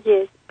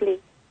 Yes, please.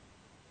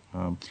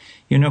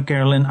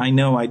 Carolyn, I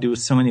know I do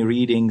so many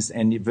readings,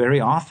 and very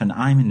often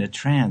I'm in a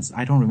trance.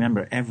 I don't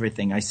remember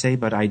everything I say,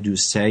 but I do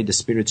say the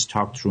spirits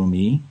talk through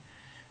me.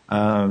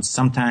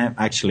 Sometimes,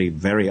 actually,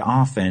 very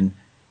often,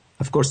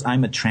 of course,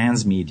 I'm a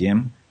trance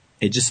medium.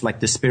 It's just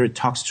like the spirit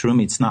talks through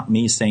me. It's not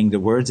me saying the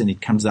words, and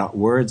it comes out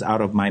words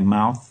out of my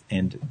mouth,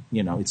 and,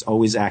 it's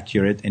always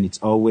accurate, and it's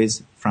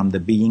always from the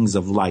beings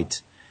of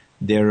light.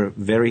 They're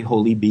very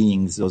holy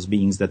beings, those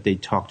beings that they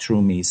talk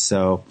through me,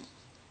 so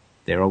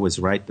they're always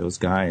right, those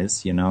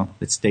guys,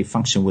 They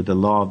function with the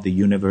law of the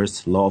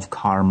universe, law of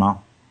karma.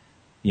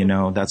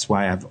 That's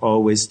why I've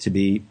always to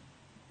be,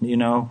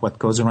 what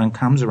goes around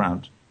comes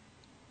around.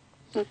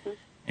 Mm-hmm.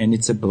 And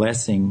it's a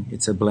blessing.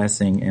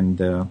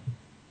 And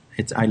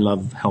I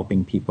love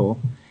helping people.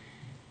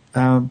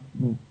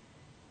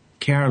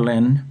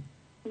 Carolyn.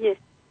 Yes.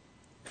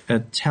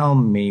 Tell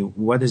me,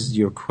 what is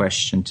your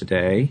question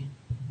today?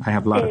 I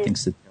have a lot of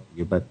things to tell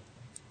you, but...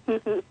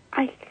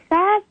 I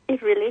had a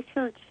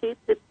relationship,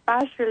 the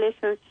past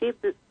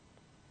relationship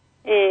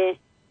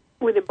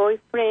with a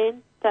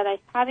boyfriend that I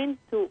having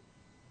to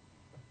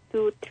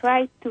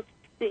try to...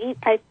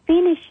 I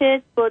finish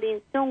it, but in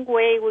some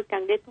way we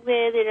can get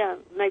together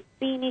and I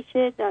finish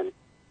it, and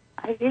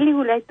I really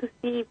would like to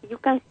see if you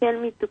can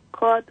help me to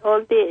cut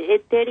all the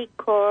etheric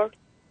cords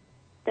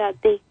that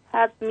they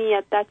have me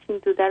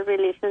attaching to that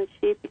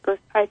relationship, because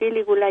I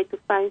really would like to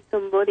find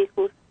somebody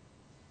who's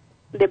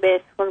the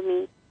best for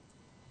me.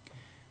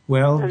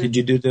 Well, did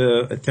you do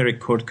the etheric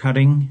cord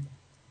cutting?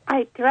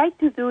 I tried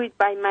to do it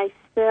by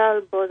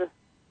myself, but...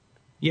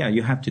 Yeah,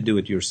 you have to do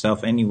it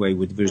yourself anyway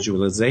with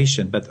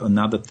visualization. But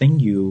another thing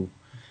you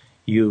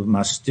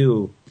must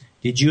do,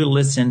 did you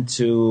listen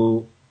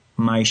to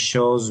my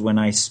shows when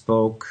I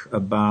spoke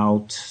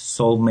about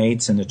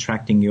soulmates and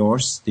attracting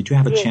yours? Did you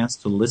have a chance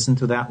to listen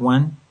to that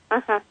one?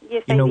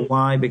 Yes, you know did.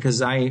 why?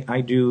 Because I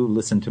do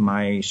listen to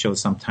my show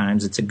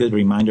sometimes. It's a good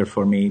reminder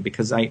for me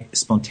because I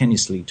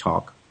spontaneously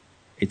talk.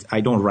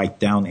 I don't write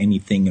down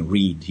anything and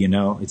read, you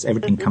know. It's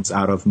everything comes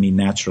out of me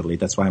naturally.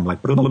 That's why I'm like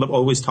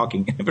always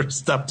talking, never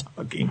stop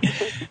talking.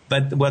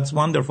 But what's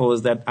wonderful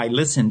is that I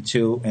listen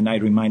to and I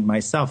remind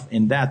myself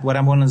in that. What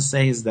I want to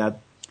say is that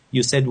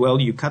you said, well,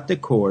 you cut the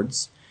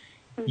cords.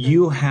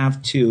 You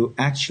have to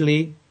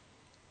actually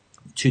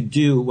to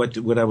do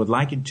what I would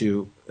like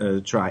you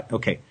to try.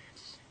 Okay.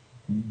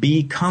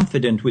 Be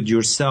confident with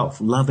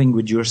yourself, loving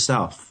with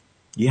yourself.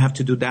 You have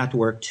to do that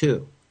work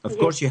too. Of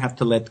course, you have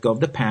to let go of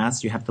the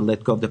past. You have to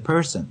let go of the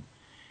person.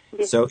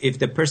 Yes. So if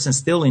the person's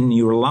still in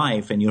your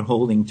life and you're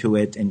holding to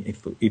it, and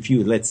if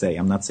you, let's say,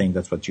 I'm not saying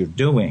that's what you're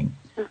doing.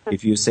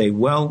 If you say,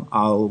 well,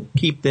 I'll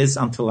keep this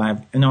until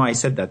I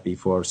said that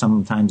before.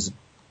 Sometimes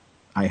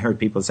I heard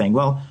people saying,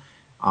 well,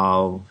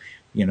 I'll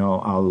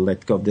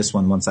let go of this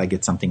one once I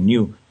get something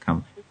new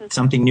come.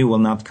 Something new will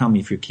not come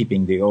if you're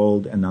keeping the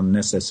old and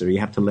unnecessary. You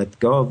have to let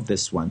go of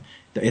this one.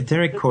 The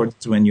etheric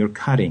cords, when you're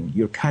cutting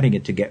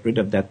it to get rid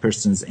of that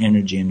person's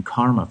energy and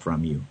karma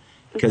from you.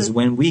 Because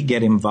when we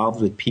get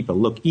involved with people,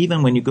 look,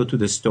 even when you go to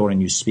the store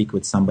and you speak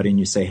with somebody and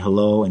you say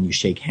hello and you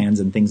shake hands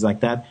and things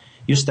like that,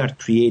 you start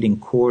creating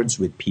cords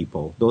with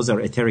people. Those are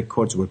etheric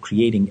cords we're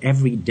creating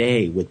every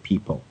day with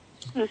people.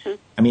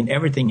 I mean,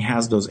 everything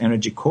has those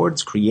energy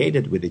cords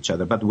created with each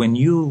other. But when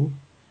you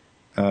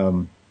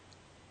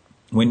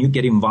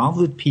get involved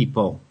with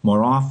people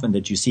more often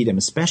that you see them,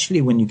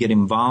 especially when you get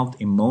involved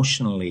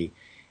emotionally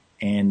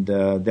and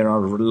there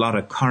are a lot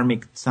of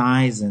karmic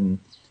ties and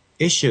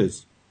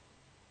issues,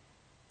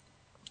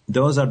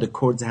 those are the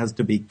cords that has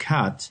to be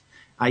cut.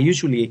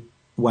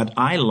 What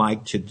I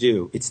like to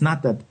do, it's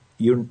not that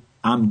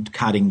I'm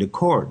cutting the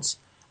cords.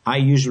 I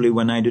usually,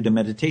 when I do the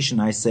meditation,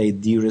 I say,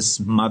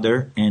 dearest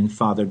Mother and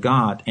Father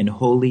God and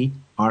Holy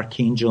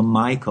Archangel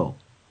Michael.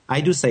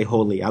 I do say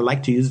holy. I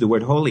like to use the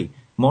word holy.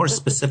 More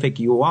specific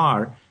you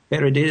are,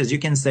 better it is. You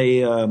can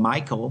say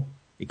Michael.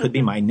 It could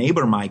be my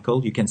neighbor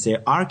Michael. You can say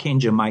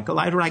Archangel Michael.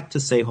 I like to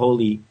say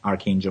Holy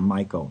Archangel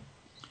Michael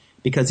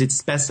because it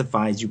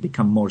specifies, you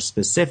become more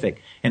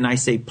specific. And I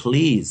say,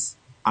 please,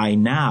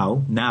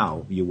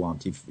 now you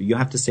want. If you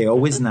have to say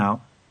always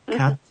now,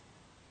 cut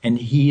and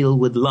heal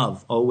with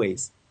love,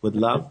 always with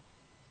love.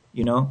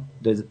 You know,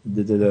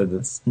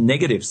 the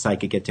negative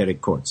psychic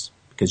etheric cords,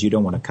 because you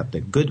don't want to cut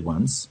the good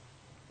ones.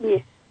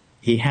 Yes.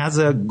 He has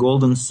a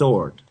golden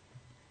sword.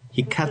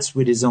 He cuts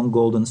with his own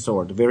golden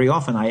sword. Very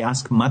often I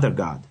ask Mother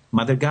God.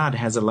 Mother God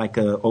has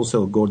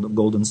also a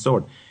golden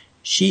sword.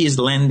 She is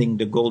lending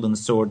the golden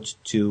sword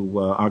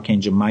to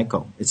Archangel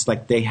Michael. It's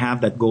like they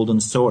have that golden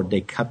sword.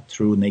 They cut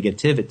through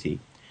negativity.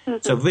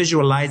 So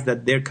visualize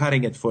that they're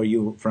cutting it for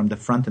you from the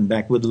front and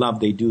back. With love,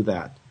 they do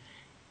that.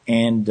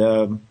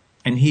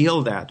 And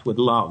heal that with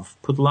love.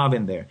 Put love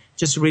in there.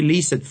 Just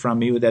release it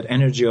from you, that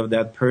energy of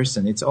that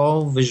person. It's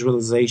all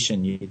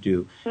visualization you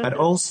do. But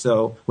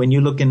also, when you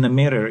look in the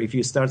mirror, if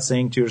you start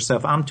saying to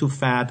yourself, I'm too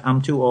fat,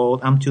 I'm too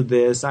old, I'm too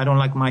this, I don't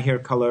like my hair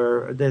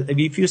color.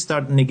 If you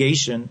start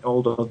negation,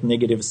 all those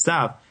negative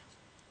stuff,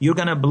 you're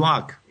going to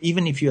block.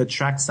 Even if you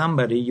attract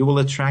somebody, you will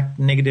attract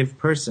negative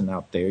person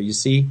out there. You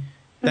see?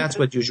 That's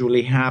what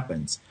usually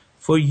happens.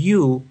 For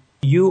you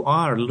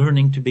are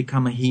learning to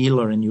become a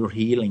healer and you're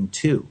healing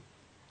too.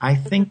 I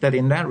think that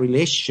in that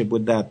relationship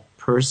with that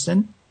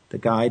person, the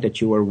guy that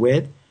you were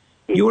with,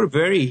 you were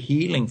very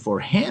healing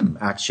for him,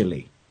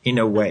 actually, in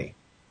a way.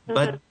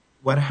 But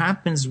what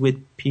happens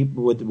with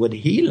people with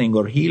healing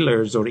or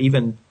healers, or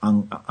even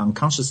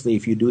unconsciously,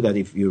 if you do that,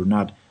 if you're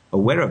not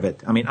aware of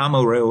it. I mean, I'm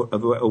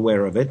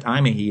aware of it.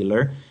 I'm a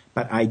healer,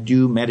 but I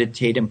do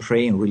meditate and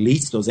pray and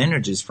release those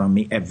energies from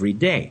me every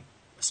day,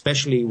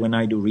 especially when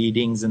I do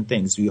readings and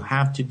things. You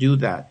have to do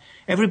that.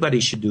 Everybody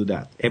should do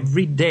that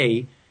every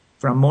day.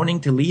 From morning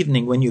till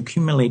evening, when you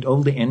accumulate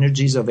all the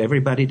energies of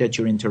everybody that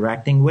you're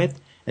interacting with,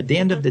 at the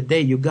end of the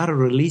day, you got to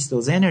release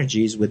those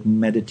energies with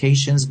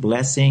meditations,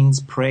 blessings,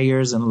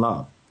 prayers, and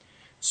love.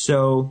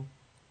 So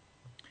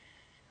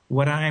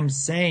what I'm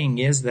saying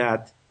is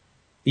that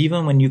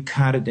even when you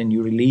cut it and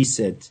you release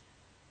it,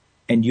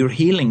 and you're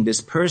healing this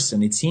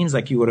person, it seems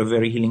like you were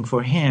very healing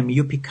for him.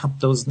 You pick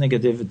up those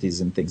negativities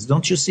and things.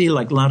 Don't you see,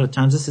 like a lot of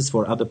times, this is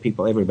for other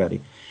people,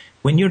 everybody.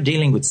 When you're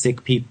dealing with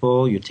sick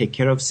people, you take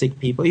care of sick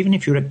people. Even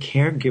if you're a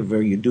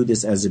caregiver, you do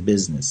this as a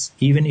business.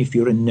 Even if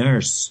you're a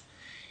nurse,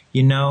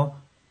 you know,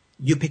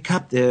 you pick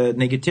up the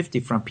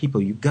negativity from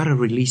people. You got to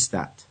release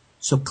that.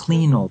 So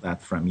clean all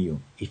that from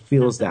you. It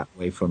feels that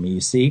way for me,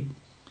 you see.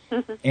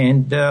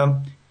 And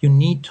you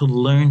need to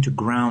learn to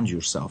ground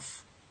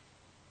yourself.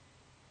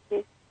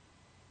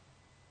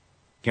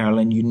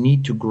 Carolyn, you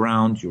need to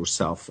ground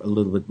yourself a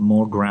little bit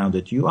more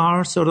grounded. You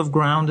are sort of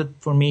grounded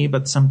for me,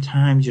 but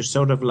sometimes you're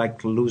sort of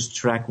like lose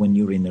track when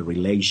you're in a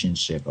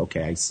relationship.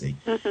 Okay, I see.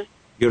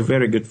 You're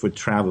very good for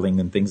traveling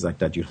and things like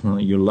that.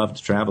 You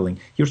love traveling.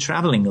 You're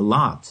traveling a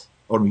lot,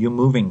 or you're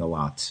moving a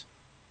lot.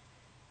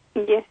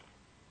 Yes.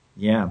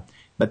 Yeah,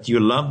 but you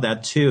love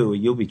that too.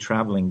 You'll be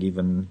traveling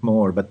even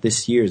more. But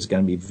this year is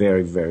going to be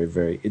very, very,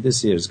 very,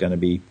 this year is going to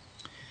be,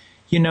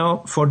 you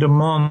know, for the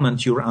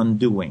moment, you're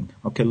undoing.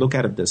 Okay, look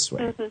at it this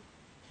way.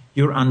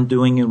 You're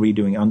undoing and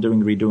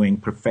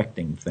redoing,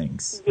 perfecting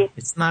things. Yes.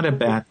 It's not a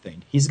bad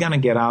thing. He's going to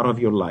get out of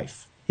your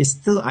life.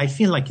 I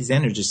feel like his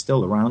energy is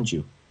still around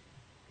you.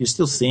 You're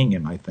still seeing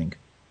him, I think.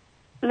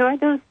 No, I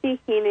don't see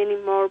him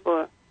anymore,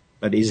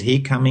 But is he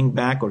coming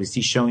back, or is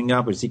he showing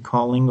up, or is he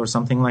calling, or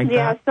something like that?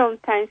 Yeah,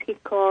 sometimes he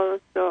calls,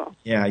 so.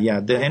 Yeah,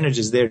 the energy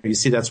is there. You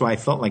see, that's why I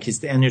felt like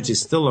the energy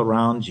is still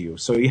around you.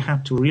 So you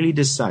have to really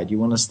decide. You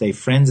want to stay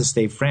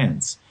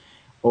friends,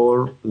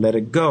 or let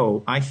it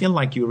go. I feel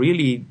like you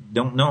really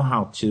don't know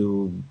how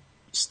to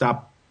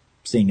stop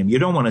seeing him. You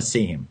don't want to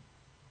see him.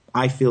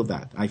 I feel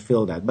that.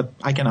 But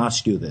I can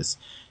ask you this.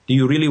 Do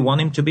you really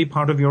want him to be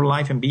part of your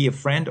life and be a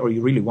friend, or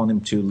you really want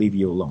him to leave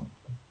you alone?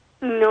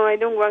 No, I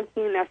don't want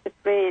him as a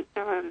friend.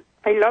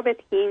 I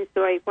loved him,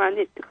 so I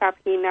wanted to have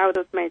him out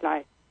of my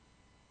life.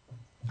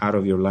 Out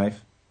of your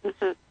life?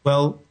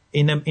 Well,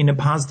 in a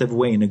positive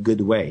way, in a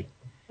good way.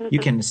 You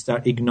can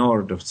start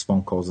ignore those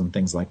phone calls and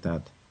things like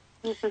that.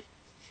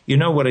 You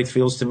know what it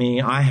feels to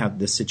me? I had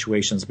these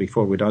situations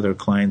before with other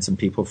clients and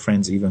people,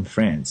 friends, even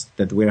friends,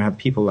 that we have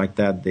people like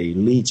that, they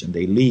leech,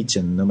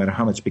 and no matter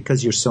how much,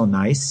 because you're so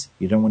nice,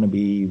 you don't want to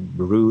be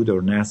rude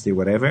or nasty or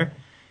whatever,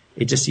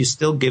 you're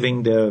still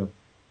giving the,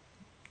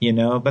 you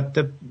know, but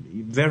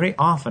very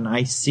often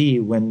I see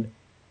when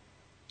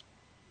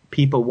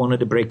people wanted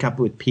to break up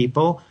with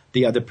people,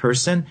 the other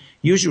person,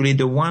 usually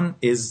the one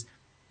is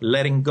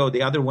letting go.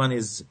 The other one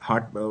is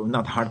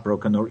not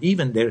heartbroken, or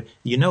even their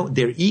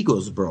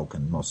ego's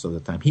broken most of the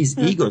time. His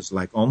ego's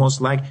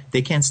almost like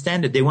they can't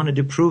stand it. They wanted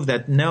to prove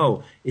that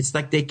no. It's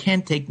like they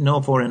can't take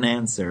no for an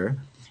answer.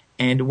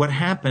 And what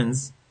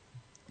happens,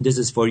 this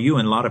is for you,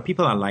 and a lot of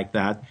people are like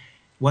that.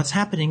 What's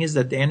happening is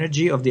that the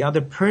energy of the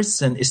other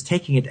person is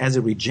taking it as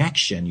a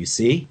rejection, you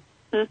see?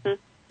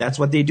 That's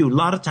what they do. A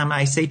lot of time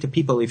I say to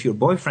people, if your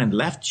boyfriend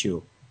left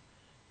you,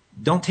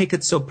 don't take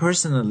it so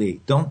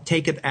personally. Don't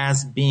take it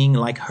as being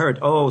like hurt.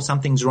 Oh,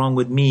 something's wrong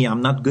with me.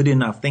 I'm not good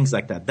enough. Things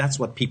like that. That's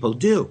what people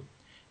do.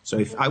 So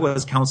if I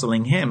was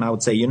counseling him, I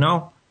would say,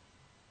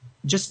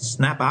 just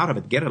snap out of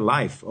it. Get a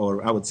life.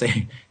 Or I would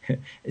say,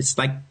 it's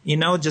like,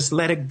 just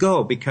let it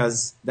go,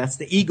 because that's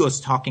the ego's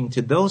talking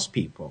to those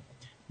people.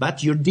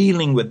 But you're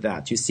dealing with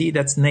that. You see,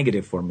 that's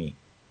negative for me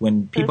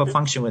when people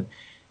function with.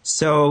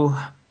 So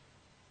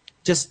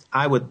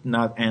I would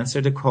not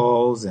answer the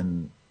calls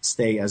and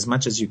stay as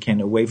much as you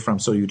can away from,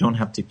 so you don't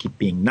have to keep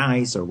being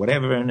nice or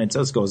whatever. And it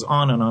just goes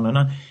on and on and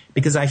on,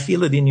 because I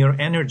feel it in your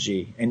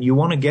energy and you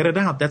want to get it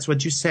out. That's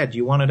what you said.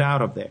 You want it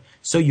out of there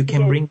so you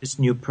can bring this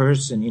new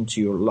person into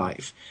your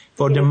life.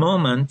 For the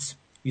moment,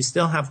 you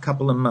still have a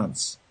couple of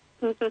months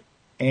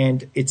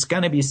and it's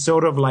going to be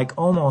sort of like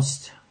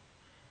almost,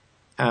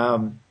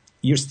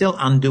 you're still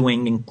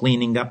undoing and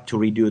cleaning up to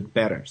redo it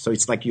better. So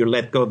it's like you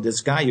let go of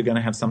this guy, you're going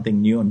to have something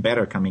new and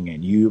better coming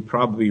in. You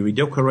probably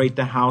redecorate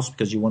the house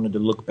because you wanted to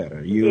look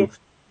better. You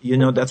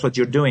know, that's what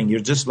you're doing.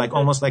 You're just like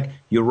almost like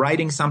you're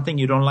writing something,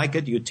 you don't like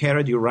it, you tear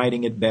it, you're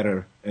writing it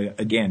better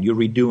again. You're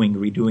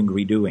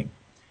redoing.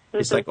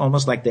 It's like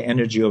almost like the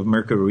energy of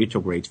Mercury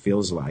retrograde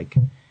feels like.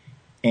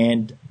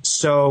 And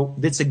so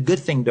that's a good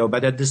thing, though.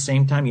 But at the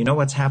same time, you know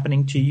what's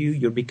happening to you?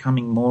 You're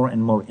becoming more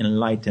and more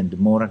enlightened,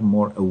 more and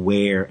more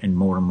aware, and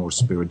more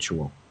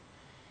spiritual.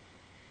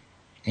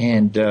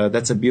 And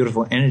that's a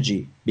beautiful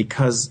energy,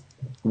 because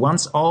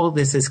once all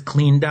this is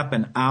cleaned up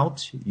and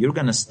out, you're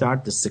going to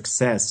start the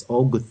success.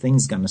 All good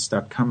things going to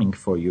start coming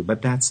for you.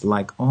 But that's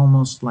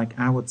almost like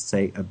I would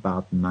say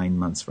about 9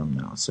 months from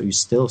now. So you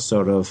still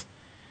sort of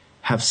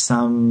have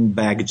some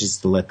baggages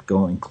to let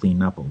go and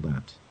clean up all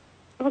that.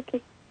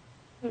 Okay.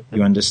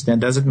 You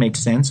understand? Does it make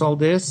sense, all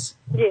this?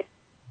 Yes.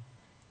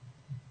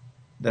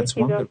 That's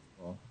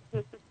wonderful.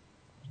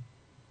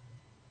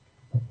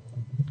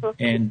 Okay.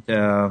 And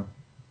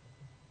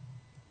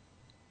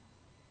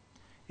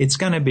it's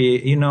going to be,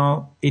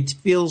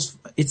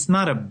 it's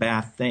not a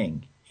bad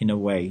thing in a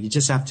way. You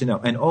just have to know.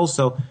 And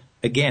also,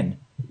 again,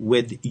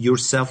 with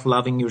yourself,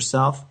 loving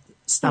yourself,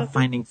 Stop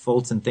finding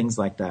faults and things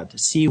like that.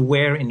 See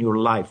where in your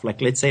life, like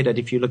let's say that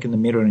if you look in the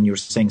mirror and you're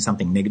saying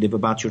something negative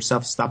about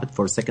yourself, stop it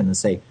for a second and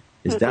say,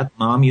 is that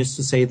mom used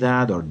to say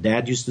that, or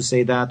dad used to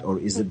say that, or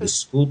is it the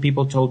school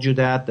people told you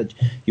that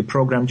you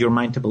programmed your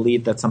mind to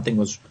believe that something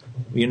was,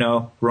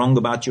 wrong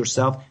about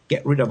yourself?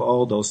 Get rid of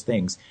all those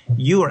things.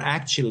 You are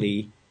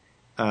actually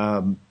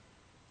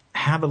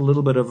have a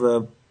little bit of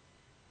a,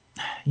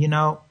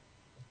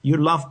 you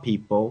love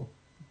people.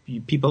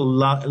 People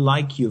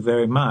like you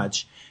very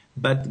much,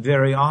 but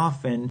very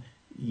often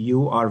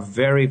you are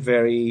very,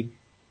 very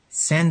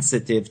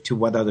sensitive to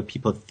what other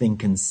people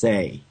think and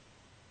say.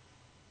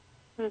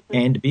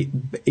 And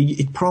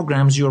it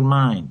programs your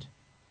mind.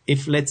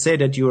 If, let's say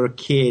that you're a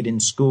kid in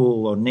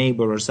school or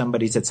neighbor or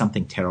somebody said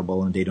something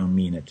terrible and they don't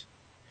mean it,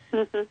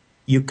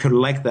 you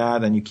collect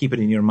that and you keep it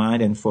in your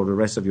mind, and for the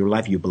rest of your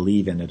life you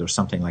believe in it or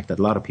something like that.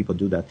 A lot of people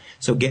do that.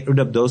 So get rid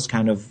of those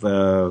kind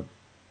of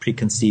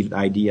preconceived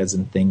ideas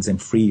and things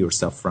and free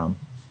yourself from,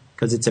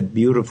 because it's a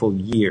beautiful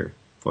year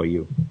for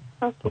you.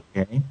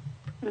 Okay?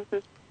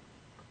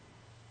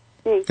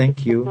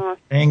 Thank you.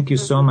 Thank you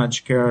so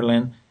much,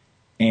 Carolyn.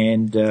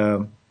 And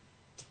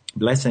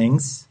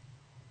blessings.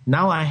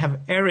 Now I have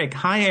Eric.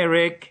 Hi,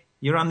 Eric.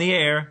 You're on the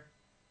air.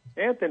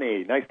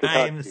 Anthony, nice to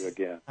talk to you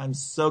again. I'm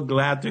so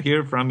glad to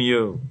hear from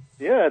you.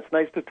 Yeah, it's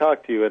nice to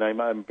talk to you, and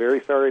I'm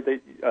very sorry that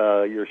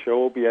your show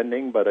will be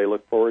ending, but I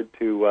look forward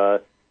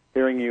to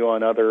hearing you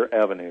on other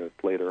avenues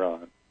later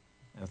on.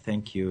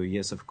 Thank you.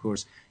 Yes, of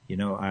course.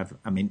 You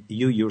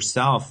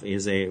yourself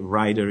is a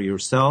writer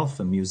yourself,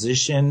 a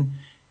musician,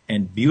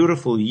 and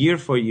beautiful year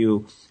for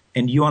you.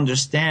 And you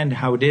understand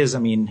how it is.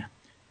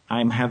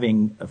 I'm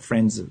having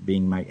friends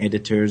being my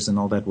editors and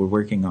all that. We're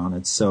working on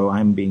it. So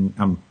I'm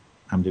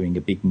doing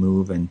a big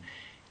move and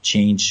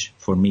change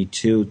for me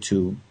too,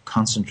 to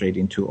concentrate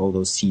into all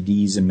those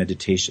CDs and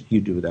meditation. You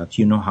do that.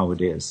 You know how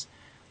it is,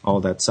 all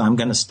that. So I'm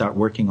going to start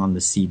working on the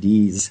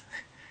CDs.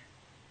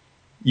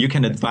 You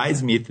can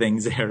advise me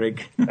things,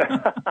 Eric.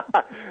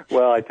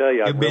 Well, I tell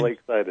you, I'm really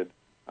excited.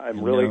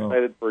 I'm really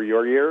excited for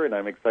your year, and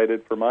I'm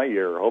excited for my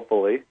year,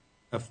 hopefully.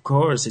 Of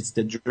course, it's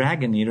the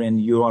dragon year,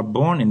 and you are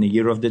born in the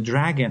year of the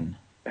dragon.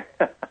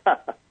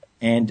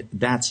 And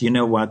that's,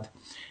 what,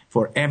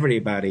 for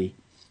everybody.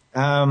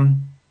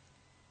 When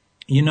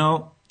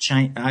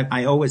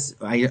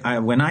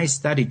I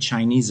studied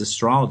Chinese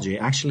astrology,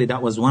 actually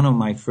that was one of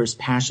my first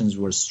passions,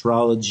 were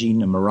astrology,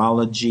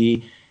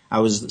 numerology. I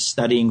was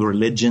studying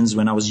religions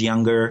when I was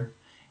younger.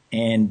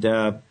 And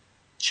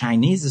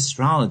Chinese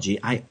astrology,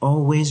 I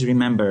always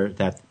remember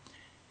that,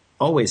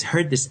 always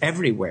heard this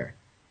everywhere.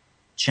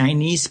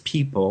 Chinese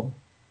people,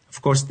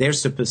 of course, their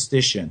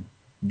superstition,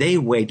 they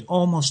wait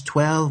almost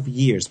 12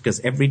 years, because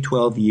every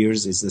 12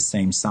 years is the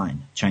same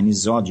sign. Chinese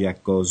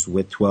zodiac goes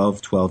with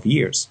 12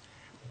 years.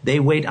 They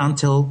wait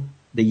until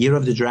the year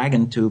of the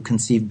dragon to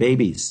conceive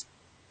babies.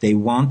 They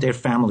want their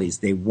families.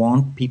 They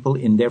want people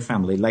in their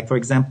family. Like, for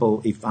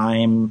example, if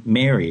I'm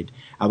married,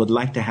 I would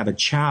like to have a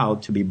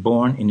child to be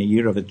born in the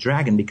year of a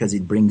dragon because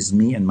it brings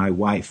me and my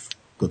wife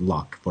good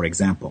luck, for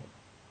example.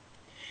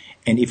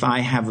 And if I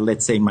have,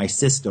 let's say, my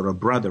sister or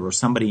brother or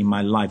somebody in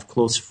my life,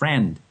 close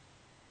friend,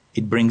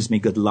 it brings me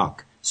good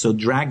luck. So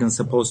dragon's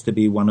supposed to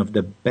be one of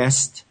the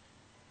best,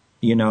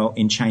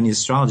 in Chinese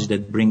astrology,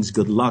 that brings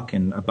good luck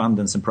and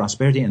abundance and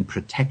prosperity and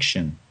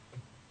protection.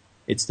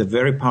 It's the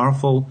very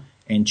powerful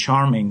and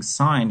charming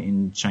sign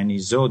in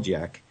Chinese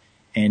zodiac.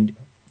 And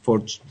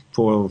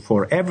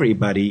for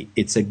everybody,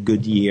 it's a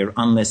good year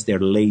unless they're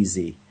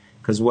lazy.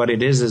 Because what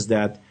it is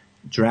that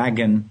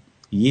dragon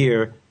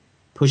year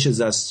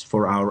pushes us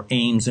for our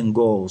aims and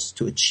goals,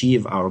 to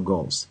achieve our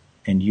goals.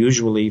 And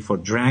usually for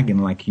dragon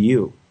like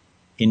you,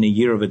 in the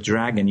year of a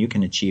dragon, you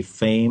can achieve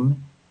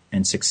fame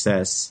and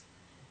success.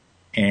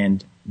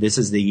 And this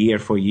is the year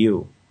for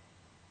you.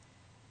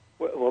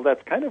 Well,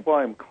 that's kind of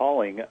why I'm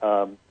calling.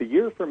 The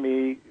year for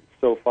me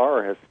so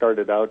far has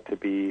started out to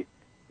be,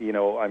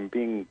 I'm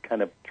being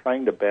kind of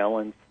trying to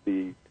balance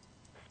the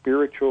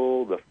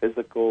spiritual, the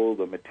physical,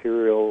 the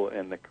material,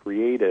 and the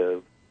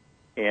creative.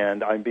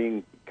 And I'm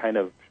being kind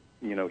of,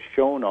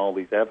 shown all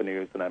these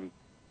avenues, and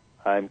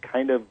I'm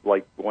kind of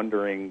like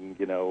wondering,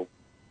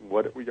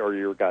 what are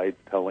your guides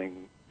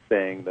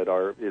saying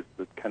that is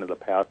the kind of the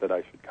path that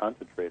I should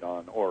concentrate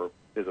on, or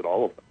is it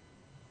all of them?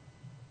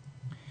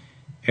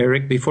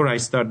 Eric, before I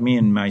start, me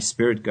and my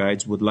spirit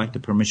guides would like the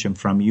permission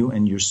from you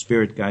and your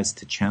spirit guides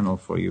to channel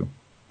for you.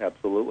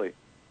 Absolutely.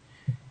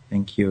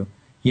 Thank you.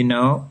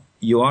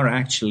 You are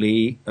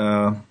actually,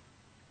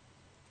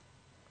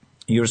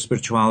 your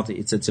spirituality,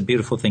 it's a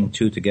beautiful thing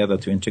together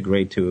to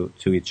integrate to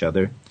each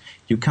other.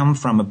 You come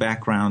from a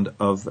background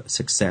of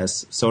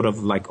success, sort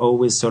of like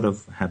always sort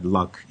of had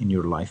luck in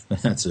your life.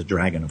 That's a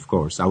dragon, of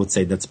course. I would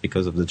say that's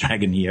because of the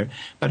dragon year.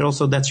 But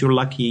also that's your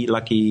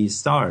lucky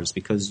stars,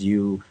 because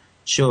you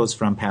chose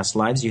from past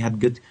lives. You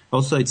had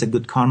also it's a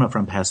good karma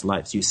from past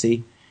lives, you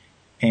see.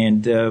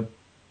 And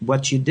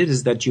what you did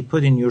is that you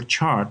put in your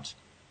chart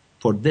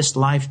for this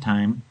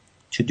lifetime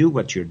to do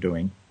what you're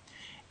doing.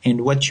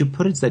 And what you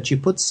put is that you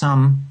put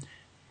some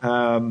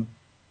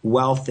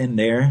wealth in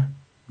there,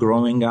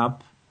 growing up,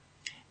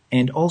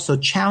 and also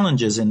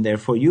challenges in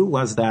there for you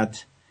was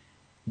that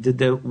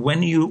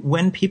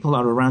when people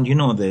are around, you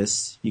know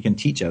this, you can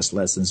teach us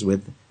lessons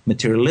with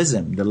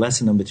materialism, the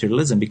lesson of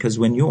materialism, because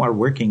when you are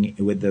working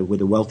with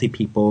the wealthy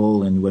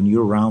people and when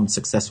you're around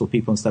successful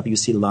people and stuff, you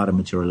see a lot of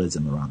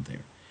materialism around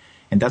there.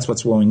 And that's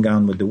what's going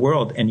on with the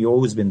world. And you've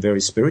always been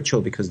very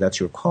spiritual because that's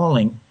your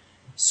calling.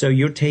 So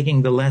you're taking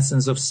the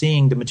lessons of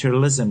seeing the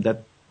materialism, that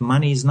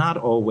money is not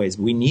always,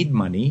 we need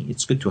money.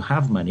 It's good to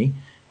have money,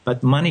 but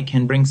money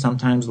can bring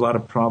sometimes a lot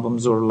of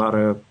problems or a lot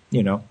of,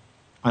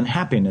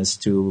 unhappiness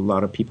to a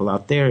lot of people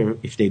out there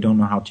if they don't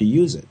know how to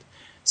use it.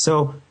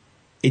 So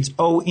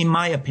in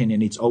my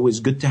opinion, it's always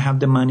good to have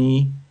the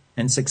money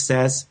and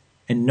success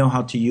and know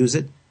how to use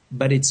it,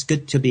 but it's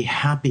good to be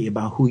happy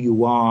about who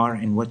you are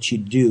and what you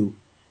do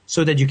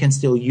so that you can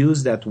still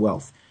use that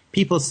wealth.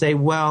 People say,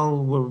 well,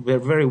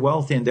 they're very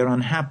wealthy and they're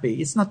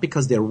unhappy. It's not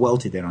because they're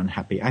wealthy they're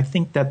unhappy. I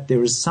think that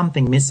there is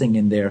something missing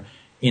in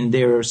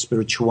their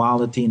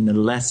spirituality, in the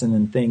lesson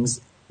and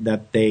things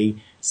that they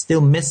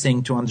still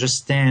missing to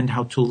understand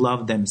how to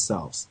love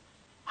themselves,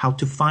 how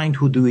to find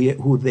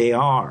who they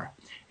are.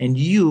 And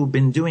you've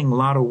been doing a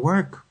lot of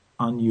work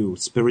on you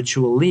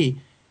spiritually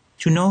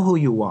to know who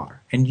you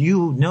are, and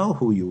you know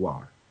who you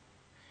are.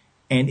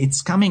 And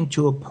it's coming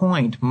to a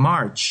point,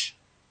 March,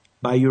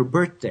 by your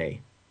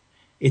birthday.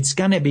 It's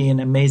going to be an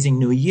amazing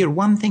new year.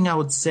 One thing I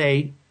would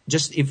say,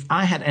 just if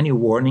I had any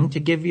warning to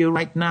give you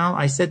right now,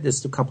 I said this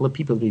to a couple of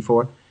people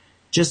before,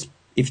 just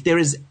if there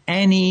is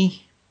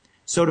any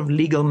sort of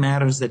legal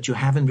matters that you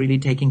haven't really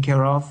taken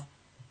care of,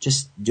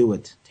 just do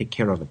it. Take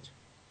care of it.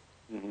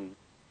 Mm-hmm.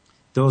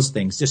 Those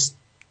things. Just,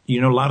 a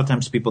lot of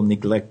times people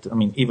neglect,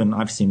 even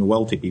I've seen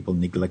wealthy people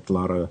neglect a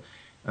lot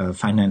of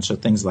financial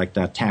things like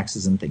that,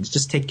 taxes and things.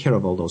 Just take care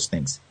of all those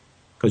things.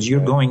 Because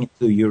you're going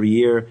into your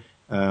year,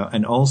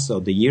 and also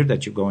the year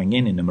that you're going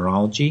in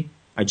numerology,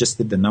 I just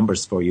did the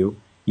numbers for you.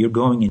 You're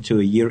going into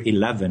a year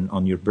 11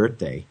 on your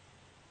birthday.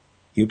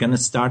 You're going to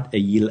start a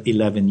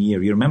 11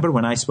 year. You remember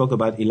when I spoke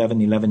about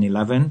 11-11-11?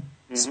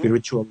 Mm-hmm.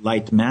 Spiritual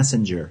light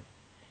messenger.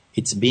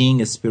 It's being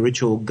a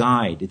spiritual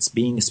guide.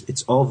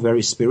 It's all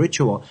very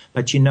spiritual.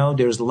 But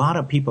there's a lot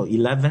of people,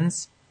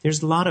 11s.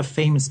 There's a lot of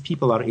famous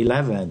people are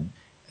 11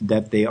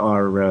 that they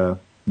are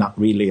not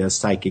really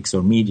psychics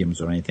or mediums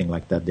or anything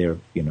like that. They're,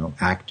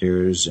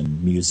 actors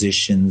and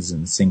musicians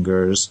and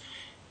singers.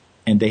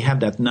 And they have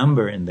that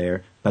number in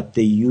there, but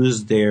they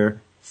use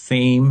their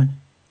fame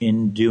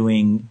in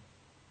doing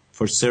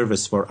for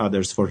service for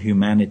others, for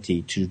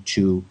humanity,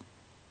 to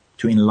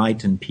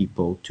enlighten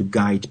people, to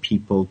guide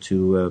people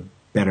to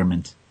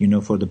betterment,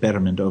 for the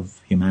betterment of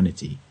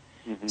humanity.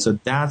 Mm-hmm. So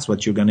that's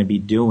what you're going to be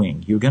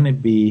doing. You're going to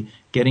be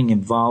getting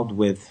involved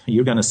with,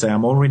 you're going to say,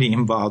 I'm already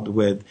involved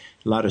with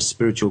a lot of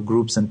spiritual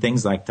groups and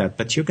things like that,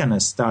 but you're going to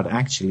start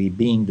actually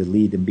being the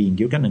lead and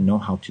you're going to know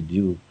how to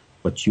do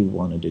what you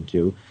wanted to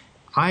do.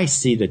 I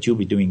see that you'll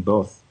be doing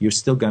both. You're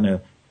still going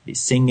to be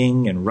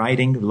singing and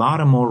writing, a lot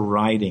of more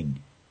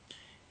writing.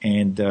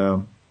 And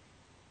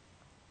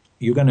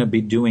you're going to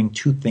be doing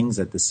two things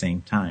at the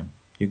same time.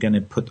 You're going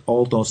to put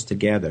all those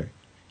together,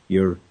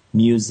 your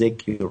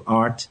music, your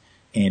art,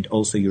 and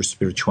also your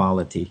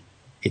spirituality.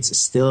 It's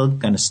still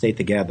going to stay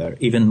together,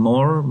 even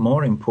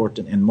more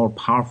important and more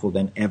powerful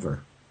than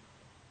ever,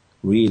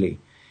 really.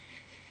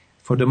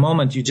 For the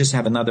moment, you just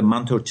have another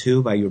month or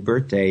two by your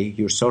birthday.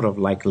 You're sort of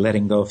like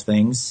letting go of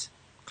things,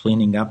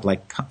 cleaning up,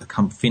 like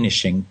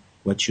finishing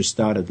what you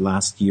started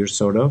last year,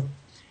 sort of.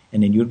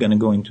 And then you're going to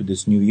go into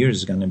this new year.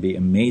 It's going to be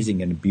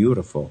amazing and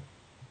beautiful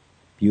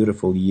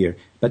year.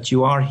 But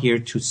you are here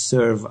to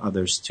serve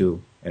others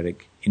too,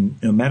 Eric.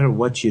 No matter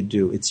what you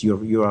do,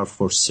 you are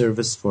for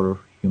service for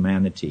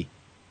humanity.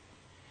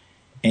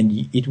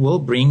 And it will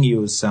bring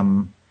you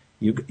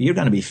you're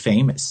going to be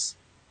famous.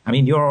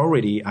 You're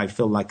already, I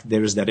feel like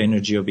there's that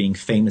energy of being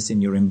famous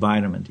in your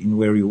environment, in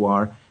where you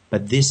are.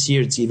 But this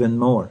year it's even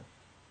more.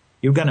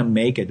 You're going to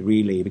make it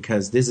really,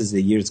 because this is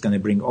the year it's going to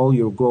bring all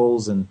your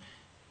goals and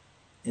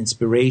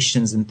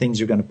inspirations and things.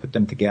 You're going to put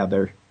them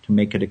together to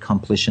make it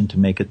accomplish and to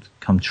make it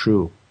come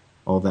true,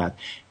 all that.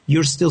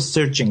 You're still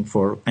searching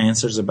for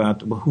answers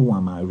about, well, who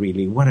am I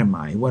really? What am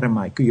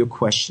I? You're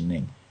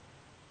questioning.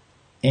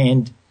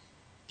 And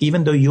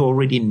even though you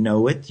already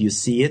know it, you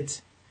see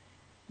it,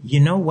 you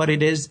know what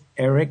it is,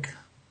 Eric?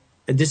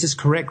 This is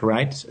correct,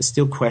 right?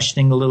 Still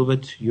questioning a little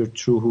bit your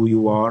true who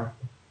you are?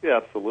 Yeah,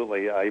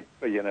 absolutely.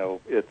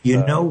 It's...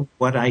 You know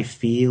what I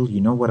feel?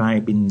 You know what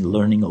I've been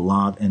learning a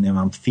lot, and then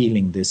I'm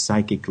feeling this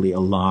psychically a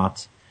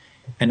lot.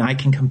 And I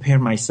can compare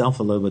myself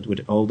a little bit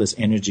with all this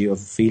energy of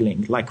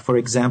feeling. Like, for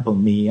example,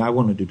 me, I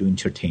wanted to do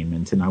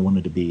entertainment, and I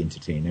wanted to be an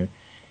entertainer.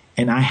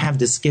 And I have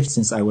this gift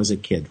since I was a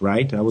kid,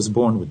 right? I was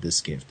born with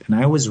this gift. And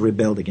I always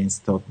rebelled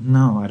against, thought,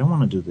 no, I don't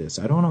want to do this.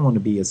 I don't want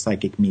to be a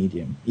psychic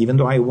medium, even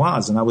though I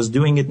was, and I was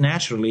doing it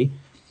naturally.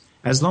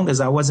 As long as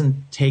I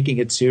wasn't taking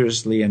it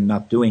seriously and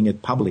not doing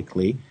it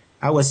publicly,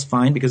 I was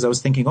fine, because I was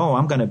thinking,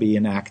 I'm going to be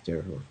an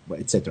actor, or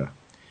etc.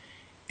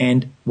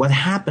 And what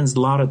happens a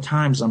lot of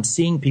times, I'm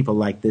seeing people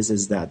like this,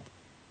 is that,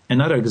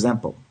 another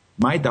example,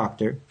 my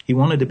doctor. He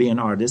wanted to be an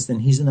artist,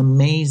 and he's an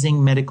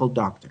amazing medical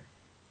doctor.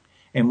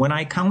 And when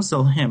I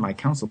counsel him, I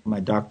counsel my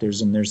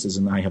doctors and nurses,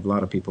 and I have a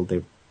lot of people,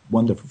 they're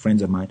wonderful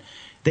friends of mine.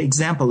 The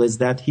example is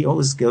that he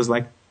always goes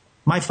like,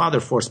 my father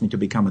forced me to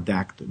become a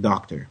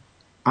doctor.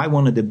 I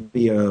wanted to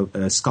be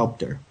a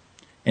sculptor.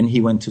 And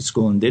he went to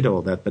school and did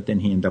all that, but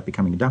then he ended up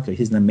becoming a doctor.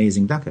 He's an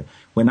amazing doctor.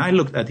 When I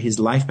looked at his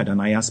life path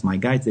and I asked my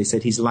guides, they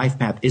said his life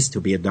path is to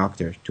be a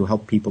doctor, to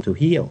help people to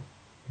heal.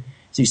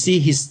 So you see,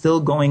 he's still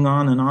going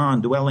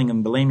on, dwelling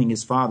and blaming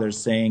his father,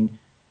 saying,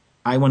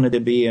 I wanted to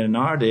be an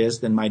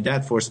artist and my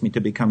dad forced me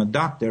to become a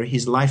doctor.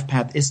 His life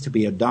path is to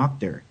be a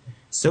doctor.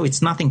 So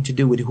it's nothing to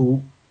do with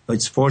who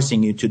is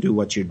forcing you to do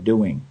what you're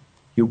doing.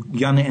 You're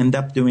going to end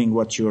up doing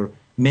what your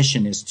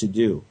mission is to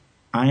do.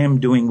 I am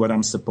doing what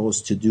I'm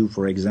supposed to do,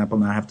 for example,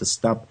 and I have to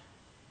stop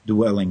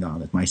dwelling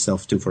on it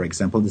myself too, for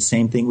example. The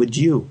same thing with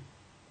you.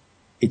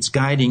 It's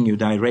guiding you,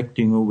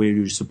 directing you where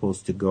you're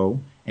supposed to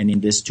go. And in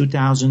this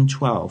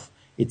 2012,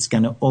 it's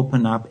going to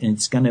open up and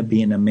it's going to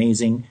be an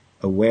amazing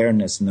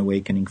awareness and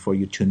awakening for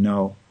you to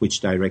know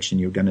which direction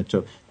you're going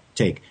to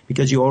take.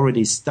 Because you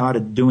already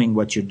started doing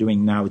what you're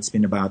doing now. It's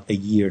been about a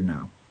year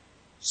now.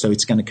 So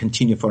it's going to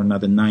continue for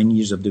another 9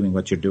 years of doing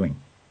what you're doing.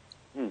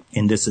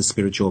 And this is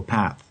spiritual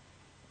path.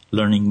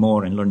 Learning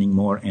more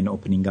and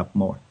opening up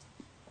more.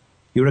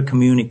 You're a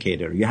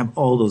communicator. You have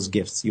all those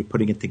gifts. You're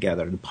putting it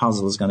together. The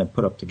puzzle is going to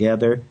put up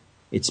together.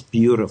 It's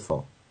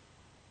beautiful.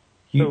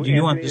 Do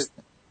you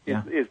understand?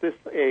 Is this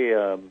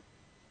a,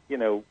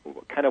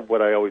 kind of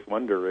what I always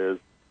wonder is,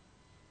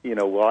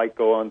 will I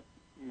go on,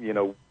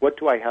 what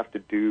do I have to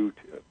do to,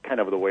 kind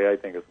of the way I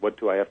think is, what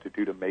do I have to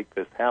do to make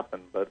this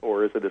happen?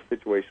 Or is it a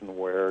situation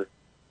where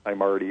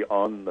I'm already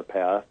on the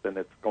path and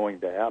it's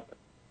going to happen?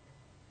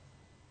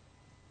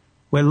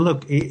 Well,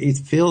 look, it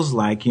feels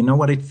like, you know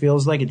what it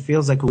feels like? It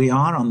feels like we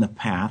are on the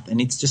path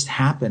and it's just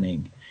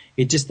happening.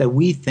 It's just that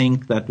we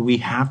think that we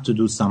have to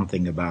do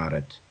something about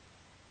it.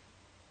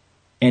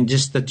 And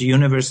just that the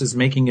universe is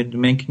making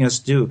us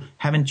do.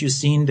 Haven't you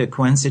seen the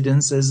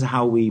coincidences,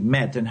 how we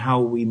met and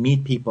how we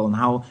meet people and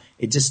how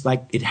it just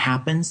like it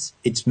happens?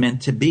 It's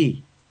meant to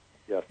be.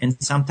 Yes. And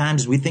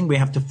sometimes we think we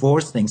have to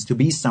force things to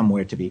be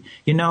somewhere to be.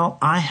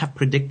 I have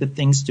predicted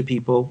things to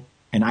people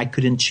and I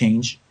couldn't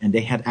change, and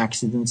they had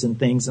accidents and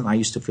things, and I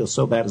used to feel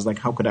so bad. It's like,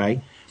 how could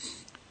I?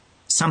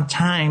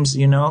 Sometimes,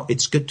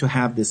 it's good to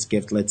have this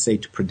gift, let's say,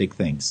 to predict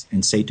things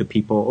and say to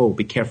people, oh,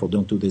 be careful,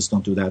 don't do this,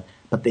 don't do that.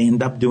 But they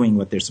end up doing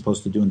what they're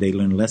supposed to do, and they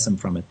learn a lesson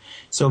from it.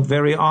 So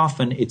very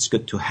often, it's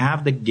good to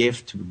have the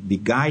gift to be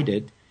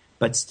guided,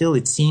 but still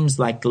it seems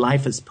like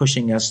life is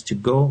pushing us to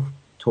go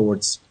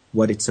towards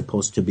what it's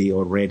supposed to be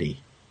already.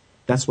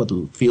 That's what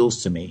it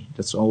feels to me.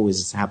 That's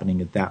always happening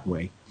it that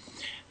way.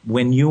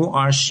 When you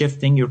are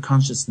shifting your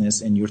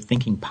consciousness and you're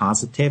thinking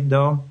positive,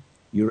 though,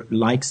 your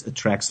likes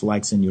attracts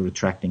likes and you're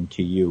attracting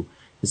to you.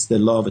 It's the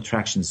law of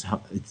attraction.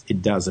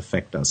 It does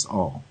affect us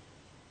all.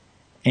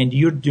 And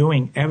you're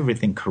doing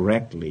everything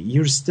correctly.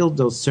 You're still,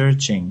 though,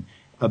 searching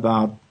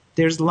about,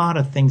 there's a lot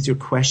of things you're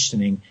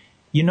questioning.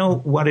 You know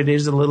what it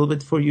is a little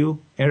bit for you,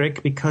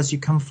 Eric? Because you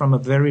come from a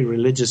very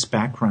religious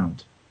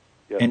background.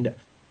 Yep. And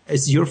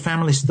is your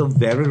family still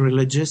very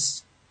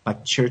religious,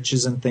 like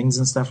churches and things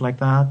and stuff like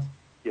that?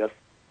 Yes.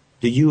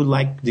 Do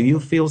you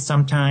feel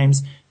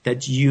sometimes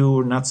that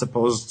you're not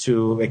supposed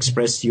to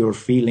express your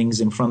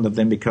feelings in front of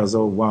them because,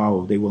 oh,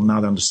 wow, they will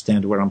not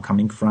understand where I'm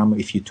coming from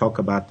if you talk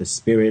about the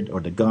spirit or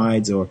the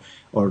guides or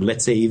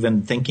let's say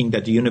even thinking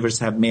that the universe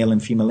have male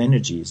and female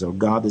energies or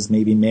God is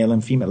maybe male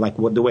and female, like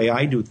the way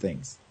I do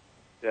things.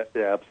 Yeah,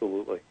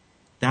 absolutely.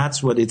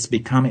 That's what it's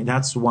becoming.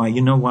 That's why,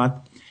 you know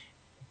what?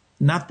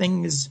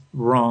 Nothing is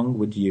wrong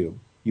with you.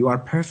 You are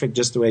perfect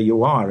just the way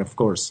you are, of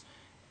course.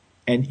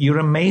 And you're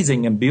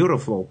amazing and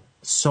beautiful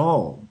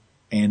soul.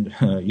 And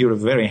you're a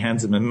very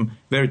handsome and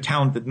very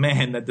talented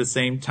man at the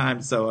same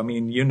time. So, I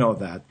mean, you know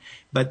that.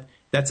 But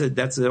that's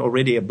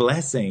already a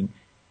blessing.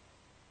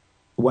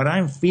 What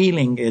I'm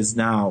feeling is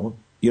now,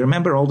 you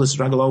remember all the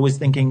struggle, always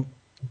thinking,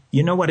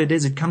 you know what it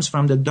is? It comes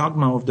from the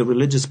dogma of the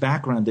religious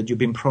background that you've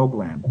been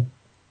programmed.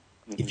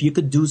 Mm-hmm. If you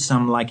could do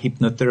some like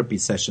hypnotherapy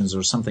sessions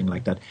or something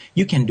like that,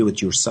 you can do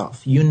it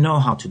yourself. You know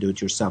how to do it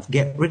yourself.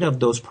 Get rid of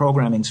those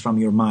programmings from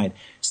your mind.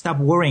 Stop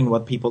worrying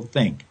what people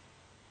think.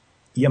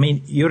 I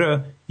mean,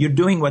 you're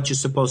doing what you're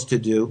supposed to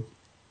do.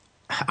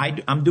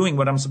 I'm doing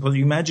what I'm supposed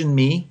to. Imagine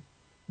me,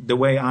 the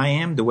way I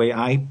am, the way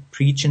I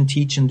preach and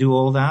teach and do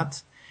all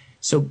that.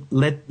 So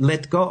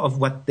let go of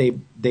what they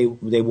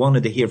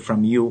wanted to hear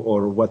from you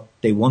or what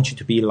they want you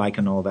to be like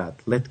and all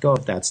that. Let go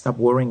of that. Stop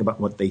worrying about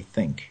what they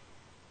think.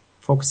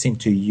 Focusing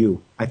to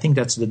you. I think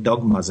that's the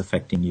dogmas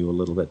affecting you a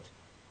little bit.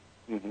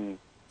 Mm-hmm.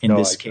 In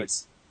this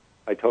case.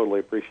 I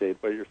totally appreciate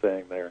what you're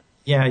saying there.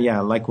 Yeah.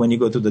 Like when you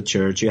go to the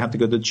church, you have to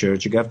go to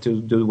church. You have to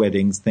do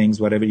weddings,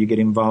 things, whatever you get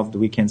involved,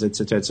 weekends,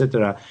 etc.,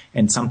 etc.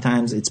 And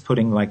sometimes it's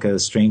putting like a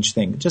strange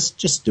thing.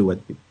 Just do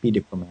it. Be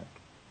diplomatic.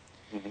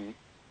 Mm-hmm.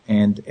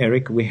 And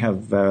Eric, we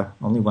have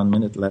only 1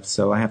 minute left,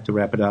 so I have to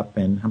wrap it up.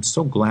 And I'm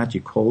so glad you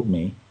called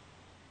me.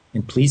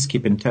 And please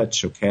keep in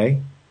touch,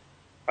 okay?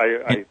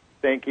 I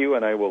thank you,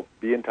 and I will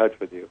be in touch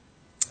with you.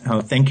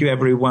 Thank you,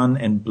 everyone,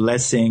 and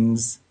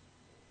blessings.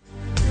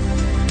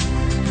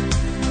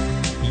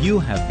 You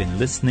have been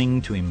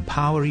listening to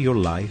Empower Your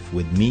Life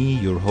with me,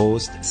 your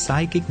host,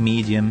 psychic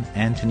medium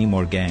Anthony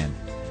Morgan.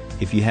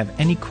 If you have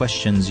any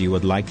questions you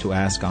would like to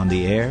ask on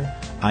the air,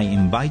 I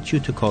invite you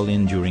to call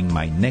in during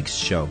my next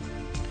show.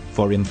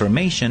 For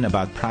information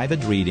about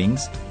private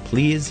readings,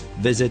 please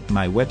visit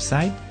my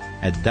website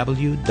at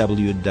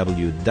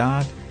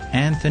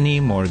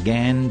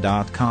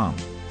www.anthonymorgan.com.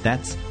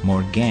 That's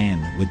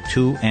Morgan with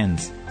 2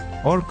 N's.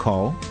 Or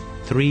call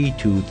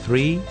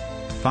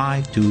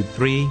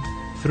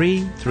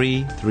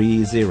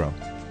 323-523-3330.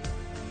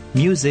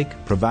 Music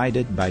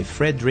provided by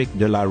Frederic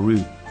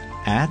Delarue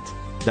at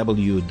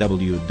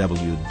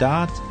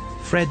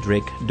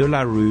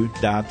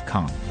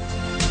www.fredricdelarue.com.